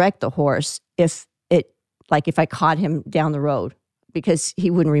correct the horse if I caught him down the road because he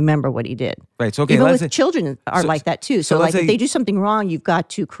wouldn't remember what he did. Right. So okay, Even let's with say, children are so- like that too. so So let's like say- if they do something wrong, you've got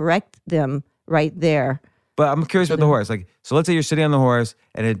to correct them right there. but I'm curious with the horse. Like, so let's say you're sitting on the horse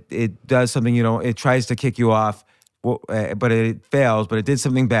and it does something. It tries to kick you off, but it fails. But it did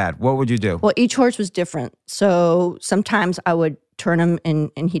something bad. What would you do? Well, each horse was different. So sometimes I would turn him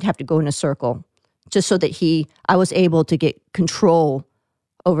and he'd have to go in a circle just so that I was able to get control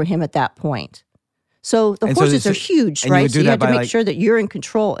over him at that point. So the And so horses this- are huge, and you right? would do So you that have to by, make like- sure that you're in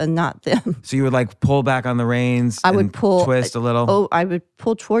control and not them. So you would like pull back on the reins. I would and pull twist a little. Oh, I would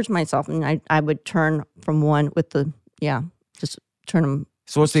pull towards myself, and I would turn from one with just turn them.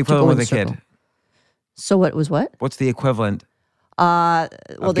 So what's the to go equivalent in with a kid? circle. So what was what? What's the equivalent? Well,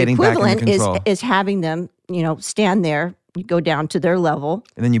 the getting back into equivalent control. is having them, stand there. You go down to their level.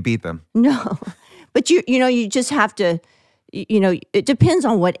 And then you beat them. No, but you just have to. It depends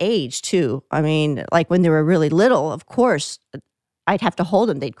on what age too. I mean, like when they were really little, of course, I'd have to hold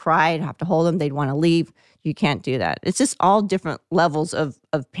them. They'd cry. I'd have to hold them. They'd want to leave. You can't do that. It's just all different levels of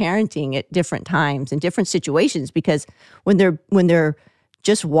parenting at different times and different situations. Because when they're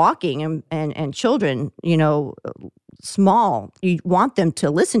just walking and children, small, you want them to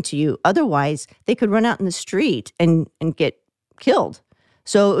listen to you. Otherwise, they could run out in the street and get killed.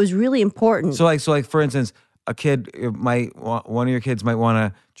 So it was really important. So like for instance, a kid one of your kids might want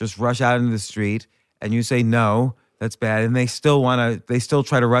to just rush out into the street, and you say no, that's bad, and they still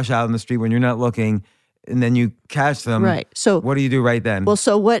try to rush out in the street when you're not looking, and then you catch them. Right. So what do you do right then? Well,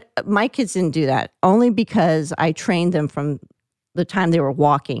 so what my kids didn't do that only because I trained them from the time they were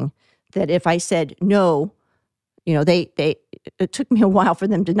walking that if I said no, it took me a while for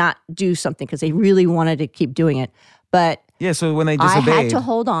them to not do something because they really wanted to keep doing it. But yeah, so when they I disobeyed, had to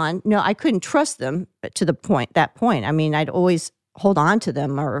hold on. No, I couldn't trust them to that point. I mean, I'd always hold on to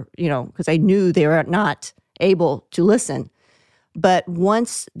them or, because I knew they were not able to listen. But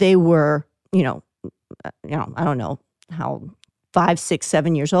once they were, I don't know how 5, 6,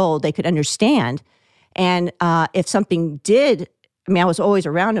 7 years old, they could understand. And if something did, I was always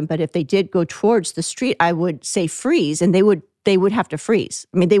around them, but if they did go towards the street, I would say freeze, and they would have to freeze.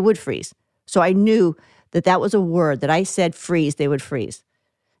 They would freeze. So I knew that was a word that I said freeze, they would freeze.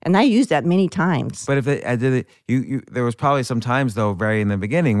 And I used that many times. But if I did it, there was probably some times though, very in the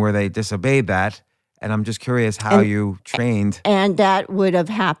beginning, where they disobeyed that. And I'm just curious how you trained. And that would have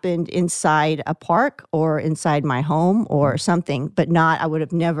happened inside a park or inside my home or something, but I would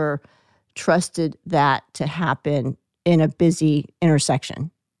have never trusted that to happen in a busy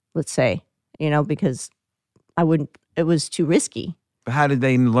intersection, let's say, because it was too risky. But how did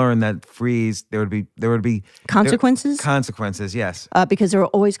they learn that there would be Consequences? Consequences, yes. Because there were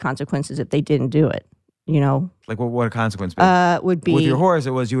always consequences if they didn't do it, Like what would a consequence be? Would be with your horse.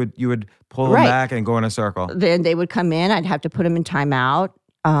 It was you would pull them back and go in a circle. Then they would come in. I'd have to put them in timeout,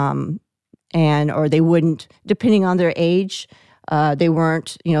 or they wouldn't, depending on their age. They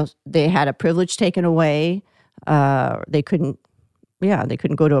weren't. They had a privilege taken away. They couldn't. Yeah, they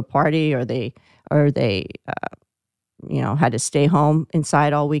couldn't go to a party, or they had to stay home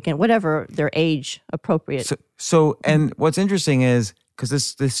inside all weekend. Whatever their age appropriate. So and what's interesting is because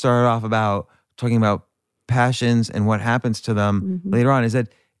this started off about talking about passions and what happens to them later on, is that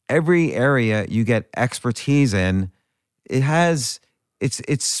every area you get expertise in, it's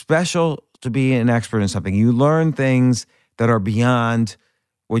special to be an expert in something. You learn things that are beyond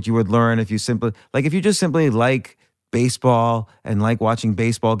what you would learn if you just simply like baseball and like watching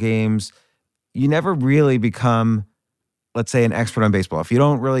baseball games. You never really become, let's say, an expert on baseball. If you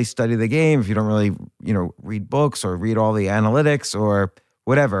don't really study the game, if you don't really, read books or read all the analytics or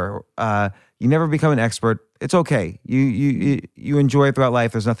whatever, you never become an expert. It's okay. You enjoy it throughout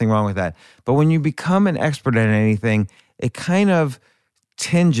life. There's nothing wrong with that. But when you become an expert at anything, it kind of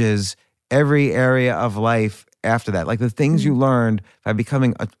tinges every area of life after that. Like the things you learned by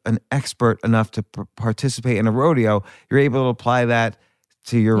becoming an expert enough to participate in a rodeo, you're able to apply that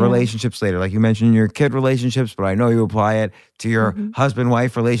to your relationships later. Like you mentioned your kid relationships, but I know you apply it to your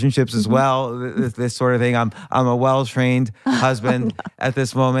husband-wife relationships as well. This sort of thing. I'm a well-trained husband at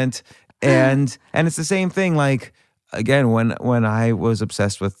this moment. And it's the same thing. Like, again, when I was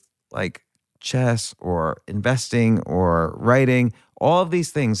obsessed with like chess or investing or writing, all of these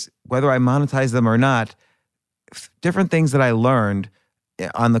things, whether I monetize them or not, different things that I learned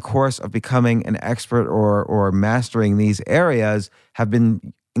on the course of becoming an expert or mastering these areas have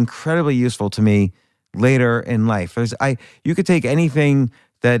been incredibly useful to me later in life. You could take anything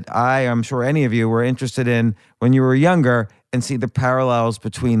that I'm sure any of you were interested in when you were younger and see the parallels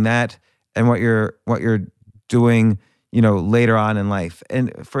between that and what you're doing, later on in life.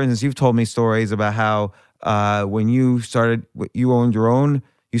 And for instance, you've told me stories about how when you started and owned your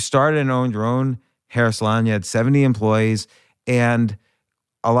own hair salon. You had 70 employees, and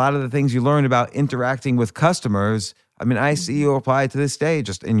a lot of the things you learned about interacting with customers, I mean, I see you apply to this day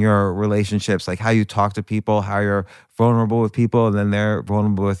just in your relationships, like how you talk to people, how you're vulnerable with people, and then they're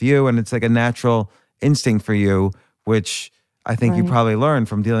vulnerable with you. And it's like a natural instinct for you, which I think you probably learned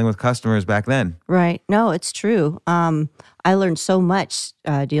from dealing with customers back then. Right. No, it's true. I learned so much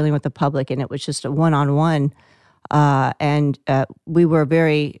dealing with the public, and it was just a one-on-one. And we were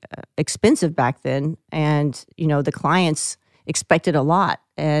very expensive back then, and the clients expected a lot,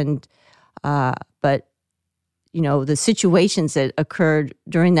 and but the situations that occurred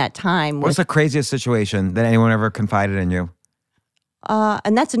during that time. What's the craziest situation that anyone ever confided in you?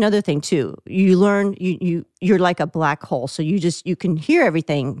 And that's another thing too. You learn you're like a black hole, so you can hear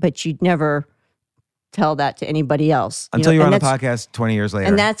everything, but you'd never tell that to anybody else until you're on a podcast 20 years later.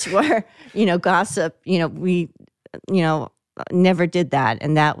 And that's where gossip. We never did that,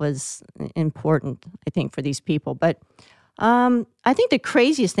 and that was important, I think, for these people. But I think the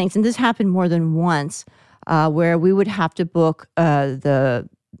craziest things, and this happened more than once, where we would have to book. The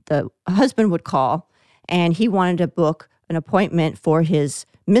husband would call, and he wanted to book an appointment for his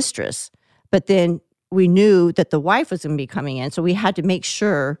mistress, but then we knew that the wife was going to be coming in, so we had to make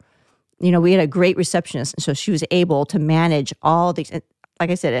sure. We had a great receptionist, and so she was able to manage all these. Like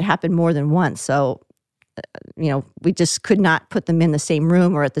I said, it happened more than once, so. We just could not put them in the same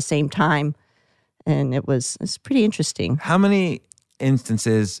room or at the same time. And it's pretty interesting. How many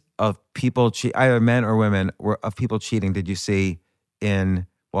instances of people, either men or women, of people cheating did you see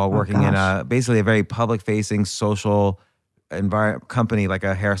while working in basically a very public-facing social company like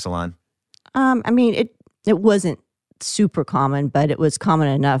a hair salon? I mean, it wasn't super common, but it was common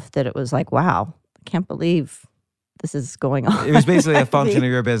enough that it was like, wow, I can't believe this is going on. It was basically a function of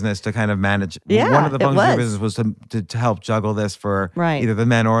your business to kind of manage. Yeah, one of the functions of your business was to help juggle this for either the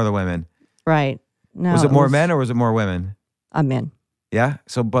men or the women. Right. No, was it more men or was it more women? Men. Yeah.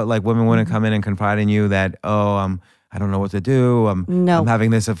 So, but like women wouldn't come in and confide in you that, I don't know what to do. I'm having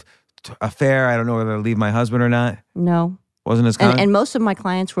this affair. I don't know whether to leave my husband or not. No. Wasn't as common. And most of my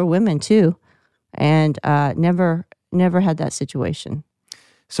clients were women too, and never had that situation.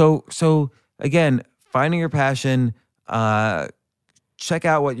 So again, finding your passion, check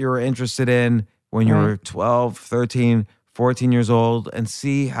out what you were interested in when you were 12, 13, 14 years old and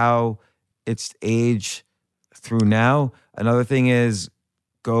see how it's aged through now. Another thing is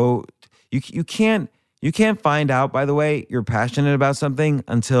you can't find out, by the way, you're passionate about something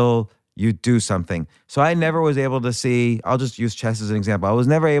until you do something. So I never was able to see, I'll just use chess as an example. I was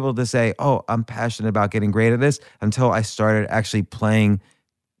never able to say, oh, I'm passionate about getting great at this until I started actually playing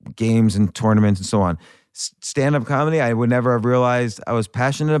games and tournaments and so on. Stand-up comedy, I would never have realized I was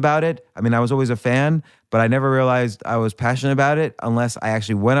passionate about it. I mean, I was always a fan, but I never realized I was passionate about it unless I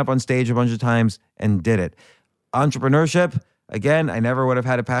actually went up on stage a bunch of times and did it. Entrepreneurship, again, I never would have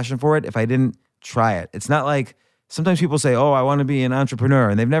had a passion for it if I didn't try it. It's not like sometimes people say, oh, I want to be an entrepreneur,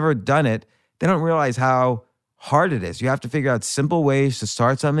 and they've never done it. They don't realize how hard it is. You have to figure out simple ways to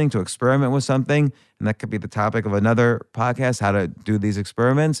start something, to experiment with something, and that could be the topic of another podcast, how to do these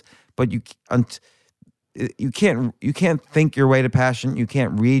experiments. But you can't think your way to passion. You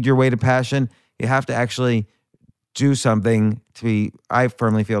can't read your way to passion. You have to actually do something I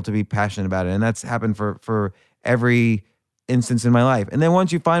firmly feel, to be passionate about it. And that's happened for every instance in my life. And then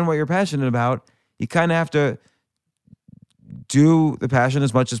once you find what you're passionate about, you kind of have to do the passion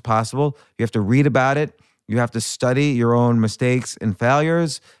as much as possible. You have to read about it. You have to study your own mistakes and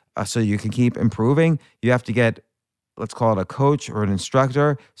failures so you can keep improving. You have to get, let's call it a coach or an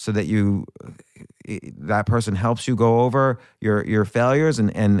instructor, so that that person helps you go over your failures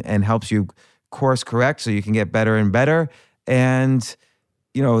and helps you course correct so you can get better and better. And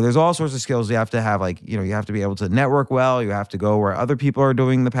there's all sorts of skills you have to have. Like, you have to be able to network well. You have to go where other people are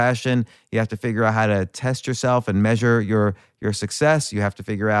doing the passion. You have to figure out how to test yourself and measure your success. You have to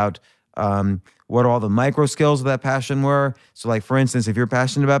figure out what all the micro skills of that passion were. So like, for instance, if you're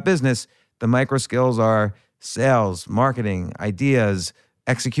passionate about business, the micro skills are sales, marketing, ideas,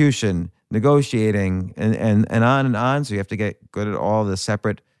 execution, negotiating, and on and on. So you have to get good at all the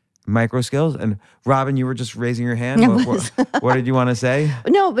separate micro skills. And Robyn, you were just raising your hand. What did you want to say?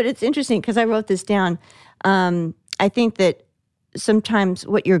 No, but it's interesting because I wrote this down. I think that sometimes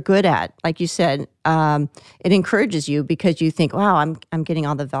what you're good at, like you said, it encourages you because you think, wow, I'm getting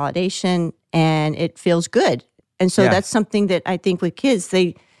all the validation and it feels good. And so that's something that I think with kids,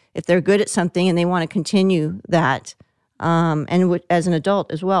 if they're good at something and they want to continue that, and as an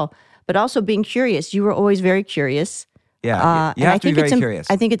adult as well, but also being curious. You were always very curious. Yeah, you have to be very curious.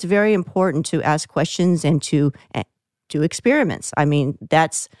 I think it's very important to ask questions and to do experiments. I mean,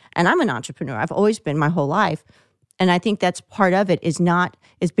 and I'm an entrepreneur. I've always been my whole life. And I think that's part of it is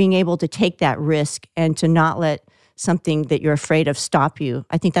being able to take that risk and to not let something that you're afraid of stop you.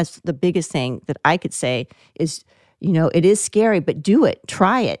 I think that's the biggest thing that I could say is, it is scary, but do it,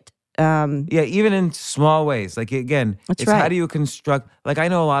 try it. Even in small ways. Like, again, That's it's right. How do you construct, like, I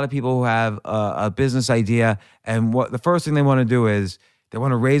know a lot of people who have a business idea, and what the first thing they want to do is they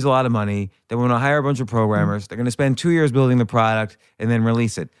want to raise a lot of money. They want to hire a bunch of programmers. They're going to spend 2 years building the product and then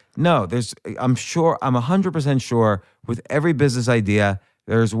release it. No, I'm 100% sure with every business idea,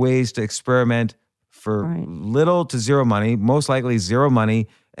 there's ways to experiment for little to zero money, most likely zero money,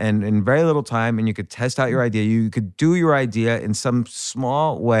 and in very little time, and you could test out your idea. You could do your idea in some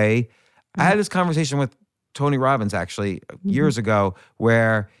small way. I had this conversation with Tony Robbins actually years ago,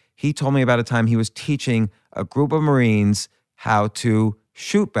 where he told me about a time he was teaching a group of Marines how to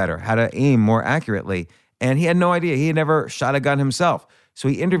shoot better, how to aim more accurately. And he had no idea. He had never shot a gun himself. So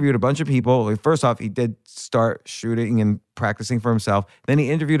he interviewed a bunch of people. First off, he did start shooting and practicing for himself. Then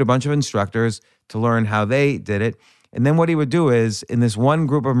he interviewed a bunch of instructors to learn how they did it. And then what he would do is, in this one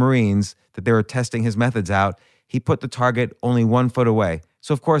group of Marines that they were testing his methods out, he put the target only 1 foot away.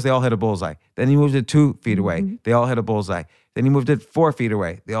 So, of course, they all hit a bullseye. Then he moved it 2 feet away. They all hit a bullseye. Then he moved it 4 feet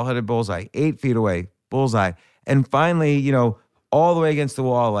away. They all hit a bullseye. 8 feet away, bullseye. And finally, all the way against the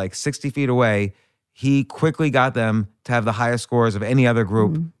wall, like 60 feet away, he quickly got them to have the highest scores of any other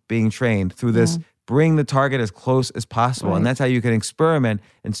group being trained through this. Bring the target as close as possible. And that's how you can experiment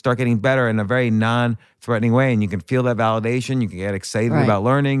and start getting better in a very non-threatening way. And you can feel that validation. You can get excited about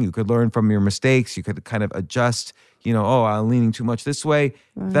learning. You could learn from your mistakes. You could kind of adjust, I'm leaning too much this way.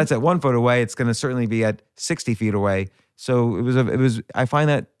 If that's at 1 foot away, it's going to certainly be at 60 feet away. So I find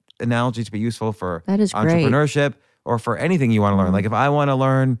that analogy to be useful for entrepreneurship or for anything you want to learn. Like if I want to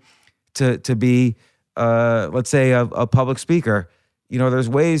learn to be, let's say a public speaker, there's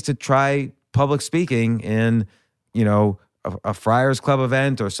ways to try public speaking in, a Friars Club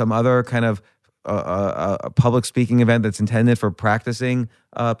event or some other kind of a public speaking event that's intended for practicing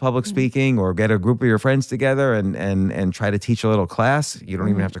public speaking, or get a group of your friends together and try to teach a little class. You don't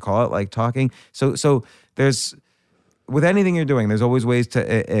even have to call it like talking. So with anything you're doing, there's always ways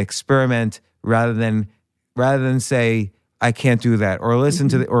to experiment rather than say I can't do that, or listen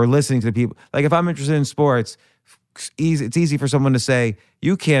to or listening to the people. Like if I'm interested in sports, it's easy for someone to say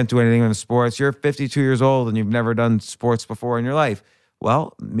you can't do anything in sports. You're 52 years old and you've never done sports before in your life.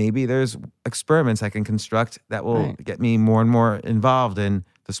 Well, maybe there's experiments I can construct that will get me more and more involved in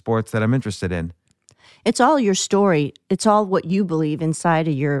the sports that I'm interested in. It's all your story. It's all what you believe inside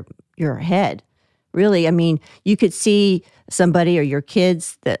of your head. Really, I mean, you could see somebody or your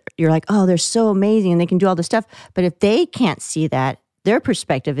kids that you're like, oh, they're so amazing and they can do all this stuff. But if they can't see that, their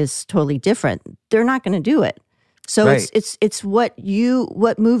perspective is totally different. They're not going to do it. So it's what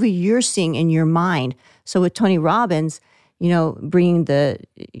movie you're seeing in your mind. So with Tony Robbins, bringing the,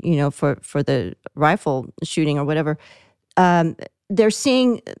 for the rifle shooting or whatever, they're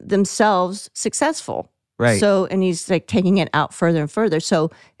seeing themselves successful. Right. So, and he's like taking it out further and further.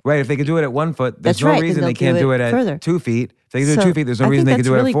 So, right. If they could do it at 1 foot, there's that's no right, reason they can't do it at further. 2 feet. If they can do it 2 feet, there's no reason they can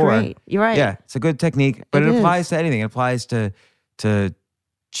do it at 4. Great. You're right. Yeah, it's a good technique, but it is. applies to anything. It applies to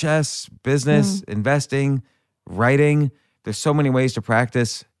chess, business, investing, writing. There's so many ways to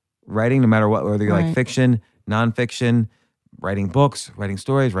practice writing, no matter what, whether you like fiction, nonfiction, writing books, writing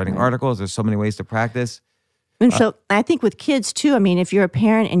stories, writing articles. There's so many ways to practice. And so I think with kids too, I mean, if you're a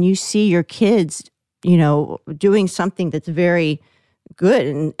parent and you see your kids, doing something that's very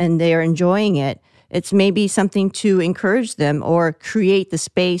good and they are enjoying it, it's maybe something to encourage them or create the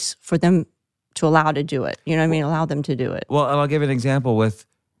space for them to allow to do it. You know what I mean? Allow them to do it. Well, and I'll give an example with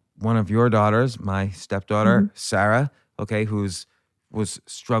one of your daughters, my stepdaughter, Sarah, was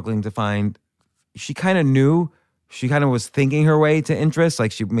struggling to find, she kind of was thinking her way to interest.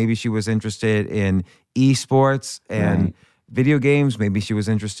 Like she was interested in esports and video games. Maybe she was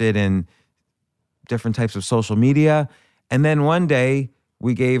interested in different types of social media. And then one day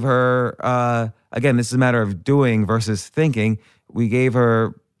we gave her, again, this is a matter of doing versus thinking. We gave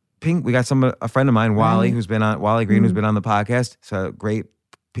her we got a friend of mine, Wally, Wally Green, who's been on the podcast. He's a great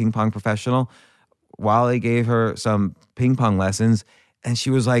ping pong professional. Wally gave her some ping pong lessons, and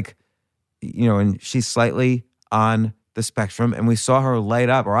she was like, and she's slightly on the spectrum, and we saw her light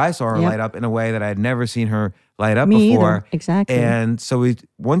up, or I saw her light up in a way that I had never seen her light up before. Either. Exactly. And so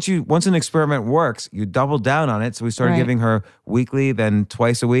once an experiment works, you double down on it. So we started giving her weekly, then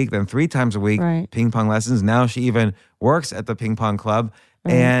twice a week, then 3 times a week ping pong lessons. Now she even works at the ping pong club,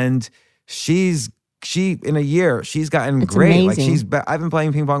 and she in a year she's gotten great. Amazing. Like I've been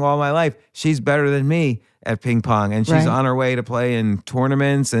playing ping pong all my life. She's better than me at ping pong, and she's on her way to play in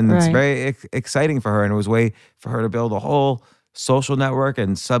tournaments, and it's very exciting for her. And it was a way for her to build a whole social network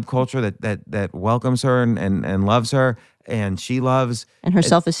and subculture that welcomes her and loves her, and she loves. And her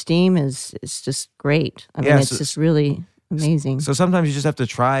self-esteem is just great. I mean, it's just really amazing. So sometimes you just have to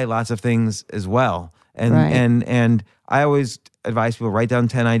try lots of things as well. And I always advise people, write down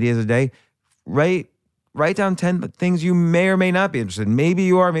 10 ideas a day. Write down 10 things you may or may not be interested in. Maybe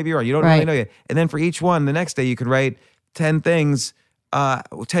you are, maybe you aren't. You don't really know yet. And then for each one, the next day you could write 10 things,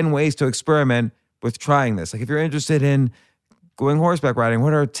 10 ways to experiment with trying this. Like if you're interested in going horseback riding,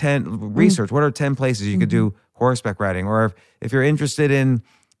 what are 10 research? What are 10 places you could do horseback riding? Or if you're interested in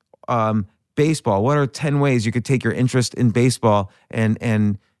baseball, what are 10 ways you could take your interest in baseball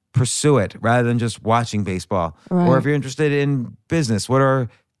and pursue it rather than just watching baseball? Or if you're interested in business, what are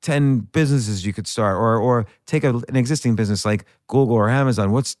 10 businesses you could start, or take an existing business like Google or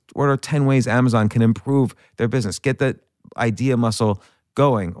Amazon. What are 10 ways Amazon can improve their business? Get that idea muscle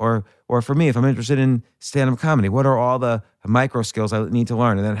going. Or for me, if I'm interested in stand-up comedy, what are all the micro skills I need to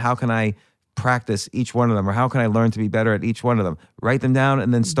learn? And then how can I practice each one of them? Or how can I learn to be better at each one of them? Write them down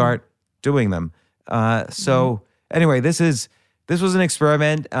and then start doing them. So anyway, this was an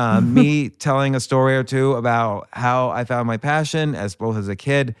experiment, me telling a story or two about how I found my passion both as a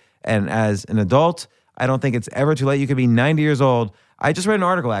kid and as an adult. I don't think it's ever too late. You could be 90 years old. I just read an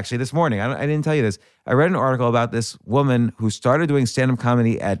article actually this morning. I didn't tell you this. I read an article about this woman who started doing stand-up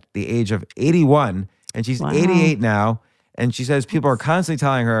comedy at the age of 81, and she's 88 now. And she says people are constantly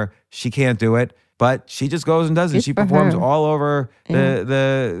telling her she can't do it, but she just goes and does it. She performs all over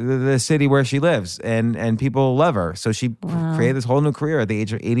the city where she lives, and people love her. So she created this whole new career at the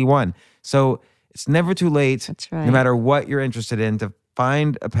age of 81. So it's never too late, no matter what you're interested in, to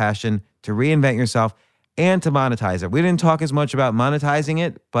find a passion, to reinvent yourself, and to monetize it. We didn't talk as much about monetizing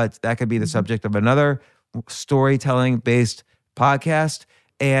it, but that could be the subject of another storytelling-based podcast.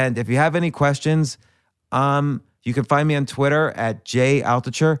 And if you have any questions, you can find me on Twitter at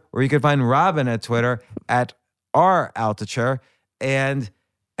 @Altucher, or you can find Robyn at Twitter at @Altucher, and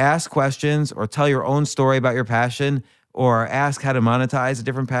ask questions or tell your own story about your passion. or ask how to monetize a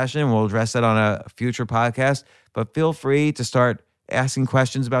different passion. We'll address that on a future podcast. But feel free to start asking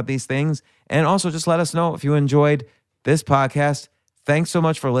questions about these things. And also just let us know if you enjoyed this podcast. Thanks so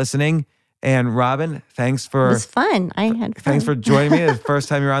much for listening. And Robyn, thanks It for was fun. I had fun. thanks for joining me the first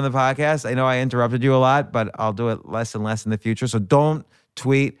time you're on the podcast. I know I interrupted you a lot, but I'll do it less and less in the future. So don't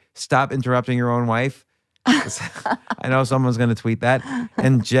tweet. Stop interrupting your own wife. I know someone's going to tweet that.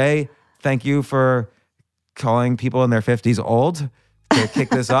 And Jay, thank you for calling people in their 50s old to kick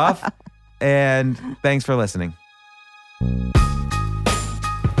this off. And thanks for listening.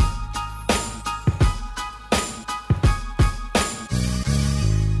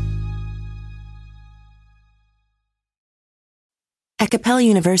 At Capella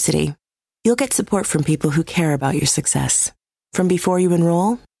University, you'll get support from people who care about your success. From before you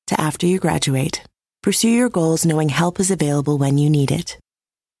enroll to after you graduate, pursue your goals knowing help is available when you need it.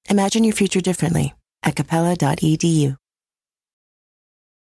 Imagine your future differently at capella.edu.